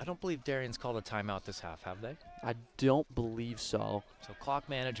 goals here. I don't believe Darien's called a timeout this half, have they? I don't believe so. So clock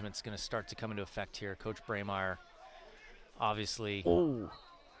management's going to start to come into effect here. Coach Braymeyer, obviously,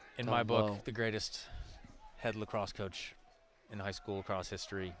 in my book, the greatest head lacrosse coach in high school lacrosse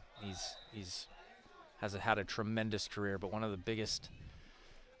history. He's had a tremendous career, but one of the biggest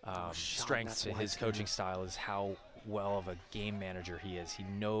strengths to his coaching style is how well of a game manager he is. He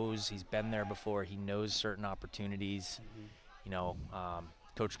knows, he's been there before, he knows certain opportunities. You know,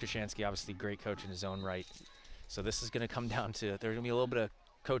 Coach Koshansky, obviously great coach in his own right. So this is going to come down to, there's going to be a little bit of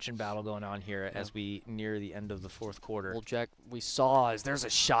coaching battle going on here as we near the end of the fourth quarter. Well, Jack, we saw as there's a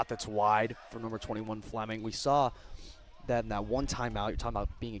shot that's wide for number 21 Fleming. We saw that in that one timeout. You're talking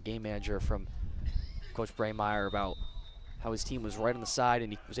about being a game manager from Coach Braymeyer, about how his team was right on the side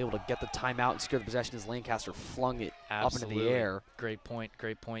and he was able to get the timeout and secure the possession as Lancaster flung it up into the air. Great point,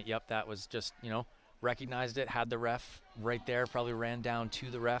 great point. Yep, that was just, you know, recognized it, had the ref right there, probably ran down to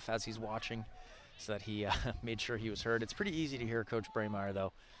the ref as he's watching so that he made sure he was heard. It's pretty easy to hear Coach Braymeyer,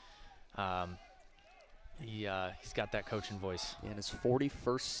 though. He's got that coaching voice. Yeah, in his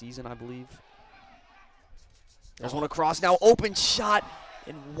 41st season, I believe. There's one across now, open shot,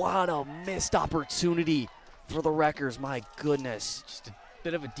 and what a missed opportunity for the Wreckers. My goodness. Just a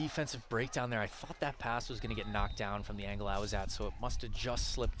bit of a defensive breakdown there. I thought that pass was going to get knocked down from the angle I was at, so it must have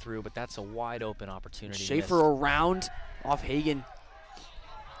just slipped through, but that's a wide open opportunity. Schaefer around off Hagan.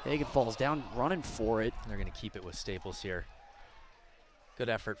 Hagan falls down, running for it. They're going to keep it with Staples here. Good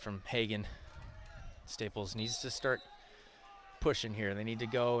effort from Hagan. Staples needs to start pushing here. They need to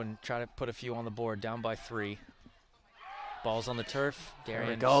go and try to put a few on the board, down by 3. Ball's on the turf. Darien.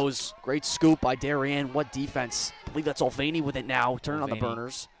 There it goes. Great scoop by Darien. What defense? I believe that's Olvani with it now. Turning on the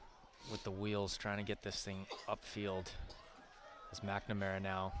burners. With the wheels, trying to get this thing upfield. It's McNamara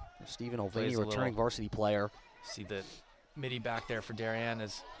now. Stephen Olvani, returning varsity player. See the midi back there for Darien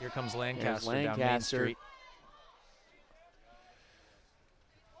as here comes Lancaster, down Main Lancaster. Street.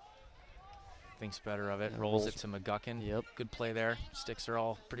 Thinks better of it. Rolls it to McGuckin. Yep. Good play there. Sticks are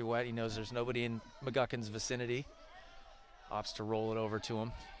all pretty wet. He knows there's nobody in McGuckin's vicinity. Opts to roll it over to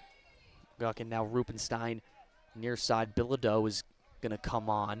him. McGuckin now Rupenstein near side. Bilodeau is going to come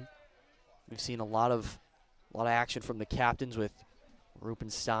on. We've seen a lot of action from the captains with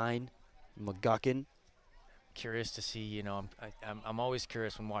Rupenstein, McGuckin. Curious to see, you know, I'm always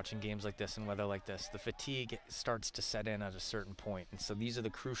curious when watching games like this and weather like this. The fatigue starts to set in at a certain point, and so these are the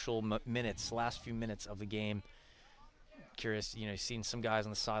crucial minutes, last few minutes of the game. Curious, you know, you've seen some guys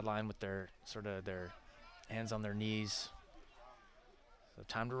on the sideline with their their hands on their knees. So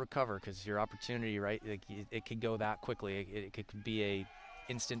time to recover, because your opportunity, right? Like, it could go that quickly. It could be a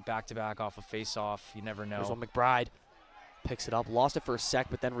instant back-to-back off a face-off. You never know. There's one McBride. Picks it up. Lost it for a sec,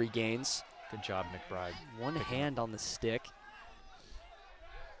 but then regains. Good job, McBride. One hand on the stick.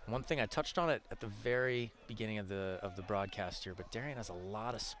 One thing I touched on it at the very beginning of the broadcast here, but Darien has a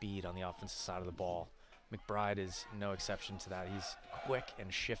lot of speed on the offensive side of the ball. McBride is no exception to that. He's quick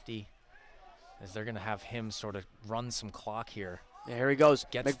and shifty, as they're going to have him sort of run some clock here. Yeah, here he goes.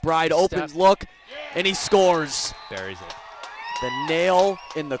 Gets McBride opens, look, and he scores. Buries it. The nail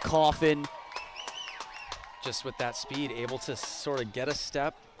in the coffin. Just with that speed, able to sort of get a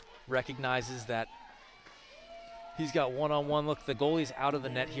step, recognizes that he's got one-on-one. Look, the goalie's out of the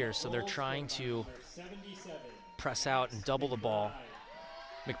net here, so they're trying to press out and double the ball.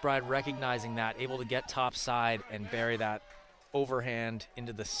 McBride recognizing that, able to get top side and bury that overhand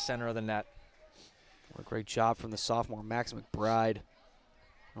into the center of the net. What a great job from the sophomore, Max McBride.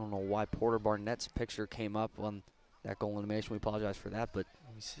 I don't know why Porter Barnett's picture came up on that goal animation. We apologize for that, but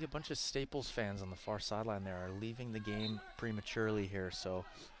we see a bunch of Staples fans on the far sideline there are leaving the game prematurely here, so.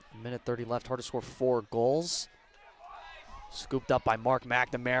 A minute 30 left, hard to score 4 goals. Scooped up by Mark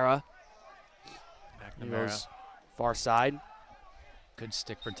McNamara. He goes far side. Good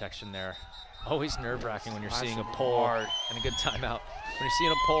stick protection there. Always nerve-wracking when you're seeing a pole and a good timeout. When you're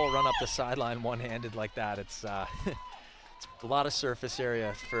seeing a pole run up the sideline one-handed like that, it's it's a lot of surface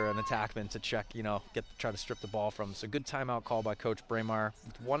area for an attackman to check, you know, try to strip the ball from. So good timeout call by Coach Braemar.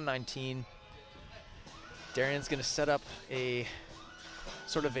 With 1:19, Darien's going to set up a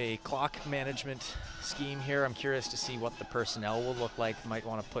sort of a clock management scheme here. I'm curious to see what the personnel will look like. Might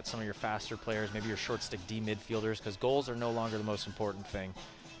want to put some of your faster players, maybe your short stick D midfielders, because goals are no longer the most important thing.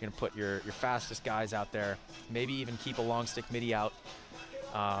 You're going to put your fastest guys out there, maybe even keep a long stick midi out.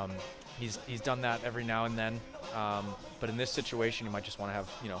 He's done that every now and then, but in this situation, you might just want to have,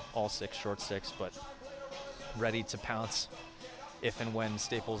 you know, all 6 short sticks, but ready to pounce if and when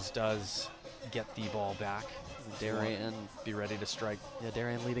Staples does get the ball back. Darien be ready to strike. Yeah,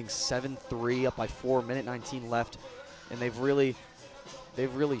 Darien leading 7-3, up by 4, minute 19 left, and they've really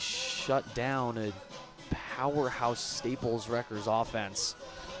shut down a powerhouse Staples Wreckers offense,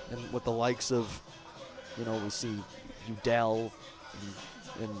 and with the likes of, you know, we see Udell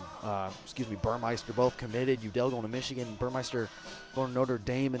and Burmeister both committed. Udell going to Michigan, Burmeister going to Notre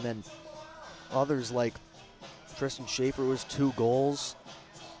Dame, and then others like Tristan Schaefer was 2 goals.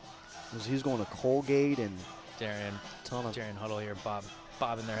 He's going to Colgate, and Darien huddle here,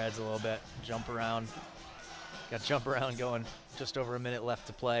 bobbing their heads a little bit, jump around. Got jump around going, just over a minute left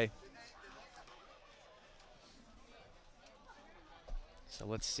to play. So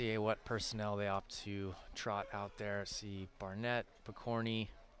let's see what personnel they opt to trot out there. See Barnett, Picorni,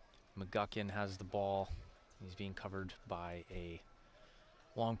 McGuckin has the ball. He's being covered by a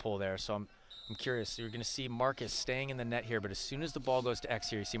long pole there. So I'm curious. You're going to see Marcus staying in the net here, but as soon as the ball goes to X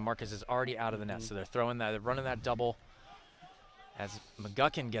here, you see Marcus is already out of the net. So they're throwing that, they're running that double. As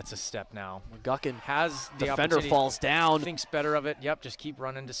McGuckin gets a step now. McGuckin has the defender opportunity, falls down. Thinks better of it. Yep, just keep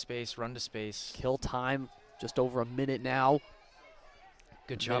running to space, run to space. Kill time, just over a minute now.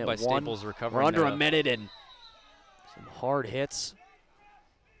 Good job by Staples recovering. We're under a minute and some hard hits.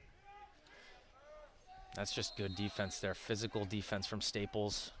 That's just good defense there, physical defense from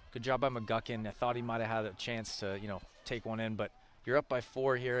Staples. Good job by McGuckin. I thought he might have had a chance to, you know, take one in, but you're up by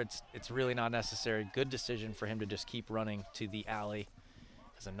 4 here. It's really not necessary. Good decision for him to just keep running to the alley.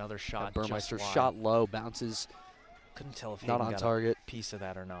 As another shot. Burmeister shot low, bounces. Couldn't tell if not Hayden on got target. a piece of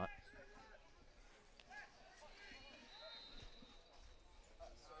that or not.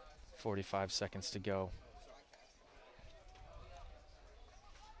 "45 seconds to go.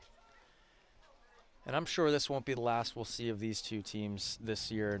 And I'm sure this won't be the last we'll see of these two teams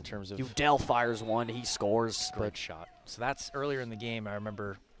this year in terms of... Udell fires one, he scores. Great shot. So that's earlier in the game. I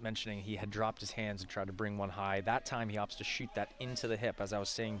remember mentioning he had dropped his hands and tried to bring one high. That time he opts to shoot that into the hip, as I was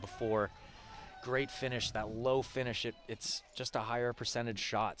saying before. Great finish, that low finish. It's just a higher percentage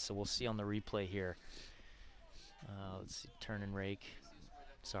shot, so we'll see on the replay here. Let's see, turn and rake.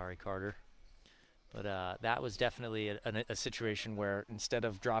 Sorry, Carter. But that was definitely a situation where instead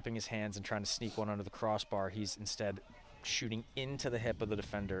of dropping his hands and trying to sneak one under the crossbar, he's instead shooting into the hip of the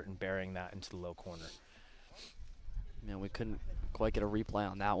defender and burying that into the low corner. Man, we couldn't quite get a replay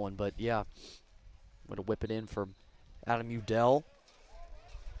on that one, but yeah, going to whip it in for Adam Udell.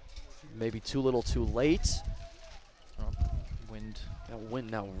 Maybe too little too late. Oh, wind. That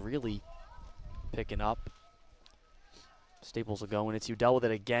wind now really picking up. Staples will go, and it's Udell with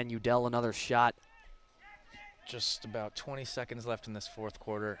it again. Udell, another shot. Just about 20 seconds left in this fourth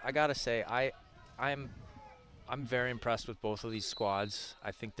quarter. I gotta say, I'm very impressed with both of these squads.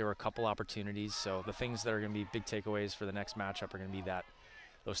 I think there were a couple opportunities. So the things that are going to be big takeaways for the next matchup are going to be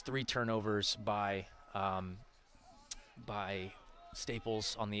those 3 turnovers by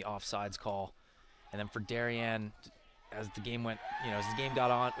Staples on the offsides call, and then for Darien, as the game went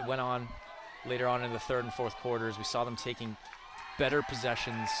on later on in the third and fourth quarters, we saw them taking better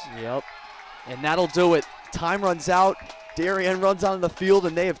possessions. Yep, and that'll do it. Time runs out. Darien runs onto the field,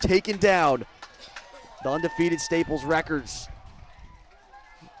 and they have taken down the undefeated Staples records.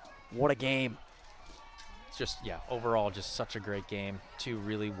 What a game. It's just, yeah, overall just such a great game. 2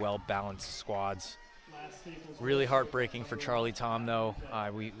 really well-balanced squads. Really heartbreaking for Charlie Tom, though.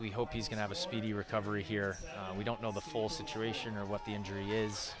 We hope he's going to have a speedy recovery here. We don't know the full situation or what the injury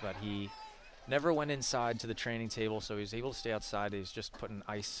is, but he never went inside to the training table, so he was able to stay outside. He was just putting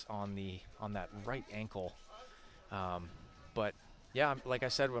ice on that right ankle. But yeah, like I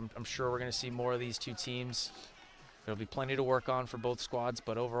said, I'm sure we're going to see more of these two teams. There'll be plenty to work on for both squads,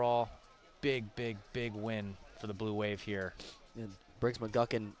 but overall, big win for the Blue Wave here. And Briggs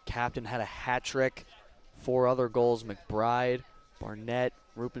McGuckin, captain, had a hat trick. 4 other goals: McBride, Barnett,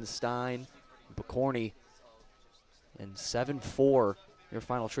 Rupenstein, Bacorny, and 7-4. Your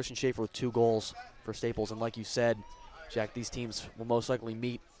final, Tristan Schaefer with 2 goals for Staples. And like you said, Jack, these teams will most likely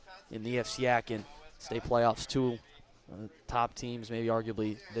meet in the FCIAC and state playoffs. 2 top teams, maybe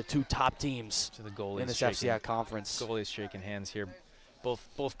arguably the 2 top teams to the goalies in this FCIAC conference. Goalies shaking hands here. Both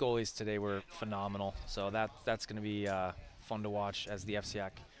goalies today were phenomenal. So that's going to be fun to watch as the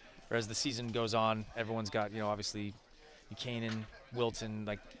FCIAC, or as the season goes on. Everyone's got, obviously Buchanan, Wilton.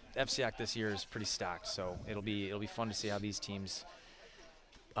 Like, FCIAC this year is pretty stacked. So it'll be fun to see how these teams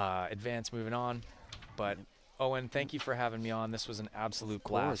advance moving on. But Owen, thank you for having me on. This was an absolute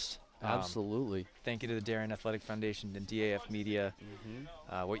blast. Absolutely. Thank you to the Darien Athletic Foundation and DAF Media.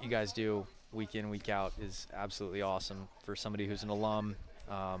 What you guys do week in, week out is absolutely awesome. For somebody who's an alum,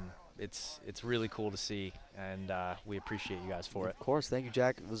 it's really cool to see, and we appreciate you guys for it. Of course. Thank you,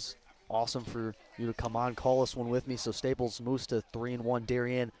 Jack. It was awesome for you to come on, call this one with me. So Staples moves to 3-1,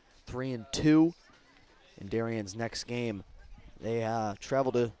 Darien 3-2. In Darien's next game, they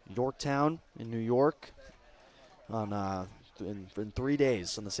travel to Yorktown in New York on in 3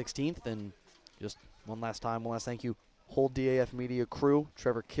 days on the 16th. And just one last thank you, whole DAF Media crew: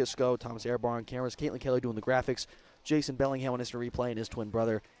 Trevor Kisco, Thomas Airbar on cameras, Caitlin Kelly doing the graphics, Jason Bellingham on instant replay, and his twin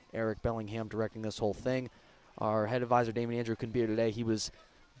brother Eric Bellingham directing this whole thing. Our head advisor Damon Andrew couldn't be here today. He was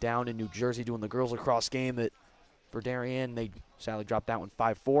down in New Jersey doing the girls lacrosse game that for Darien. They sadly dropped that one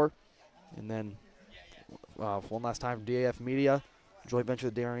 5-4. And then one last time from DAF Media, joint venture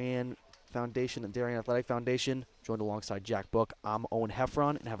of the Darien Foundation and Darien Athletic Foundation, joined alongside Jack Book. I'm Owen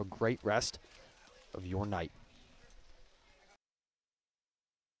Heffron, and have a great rest of your night.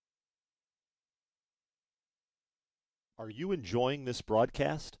 Are you enjoying this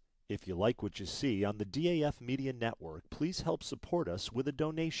broadcast? If you like what you see on the DAF Media Network, please help support us with a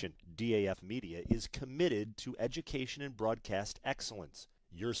donation. DAF Media is committed to education and broadcast excellence.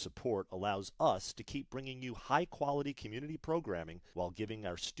 Your support allows us to keep bringing you high-quality community programming while giving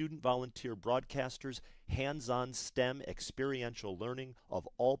our student volunteer broadcasters hands-on STEM experiential learning of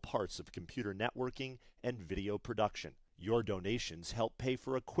all parts of computer networking and video production. Your donations help pay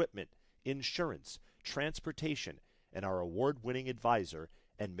for equipment, insurance, transportation, and our award-winning advisor,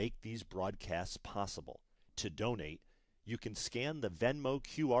 and make these broadcasts possible. To donate, You can scan the Venmo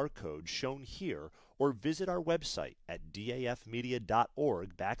QR code shown here or visit our website at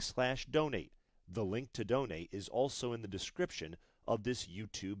dafmedia.org/donate. The link to donate is also in the description of this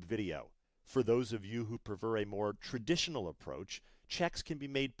YouTube video. For those of you who prefer a more traditional approach, checks can be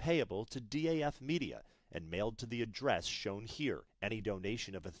made payable to DAF Media and mailed to the address shown here. Any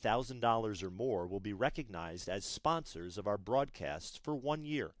donation of $1,000 or more will be recognized as sponsors of our broadcasts for 1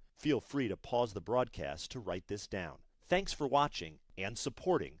 year. Feel free to pause the broadcast to write this down. Thanks for watching and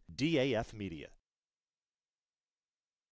supporting DAF Media.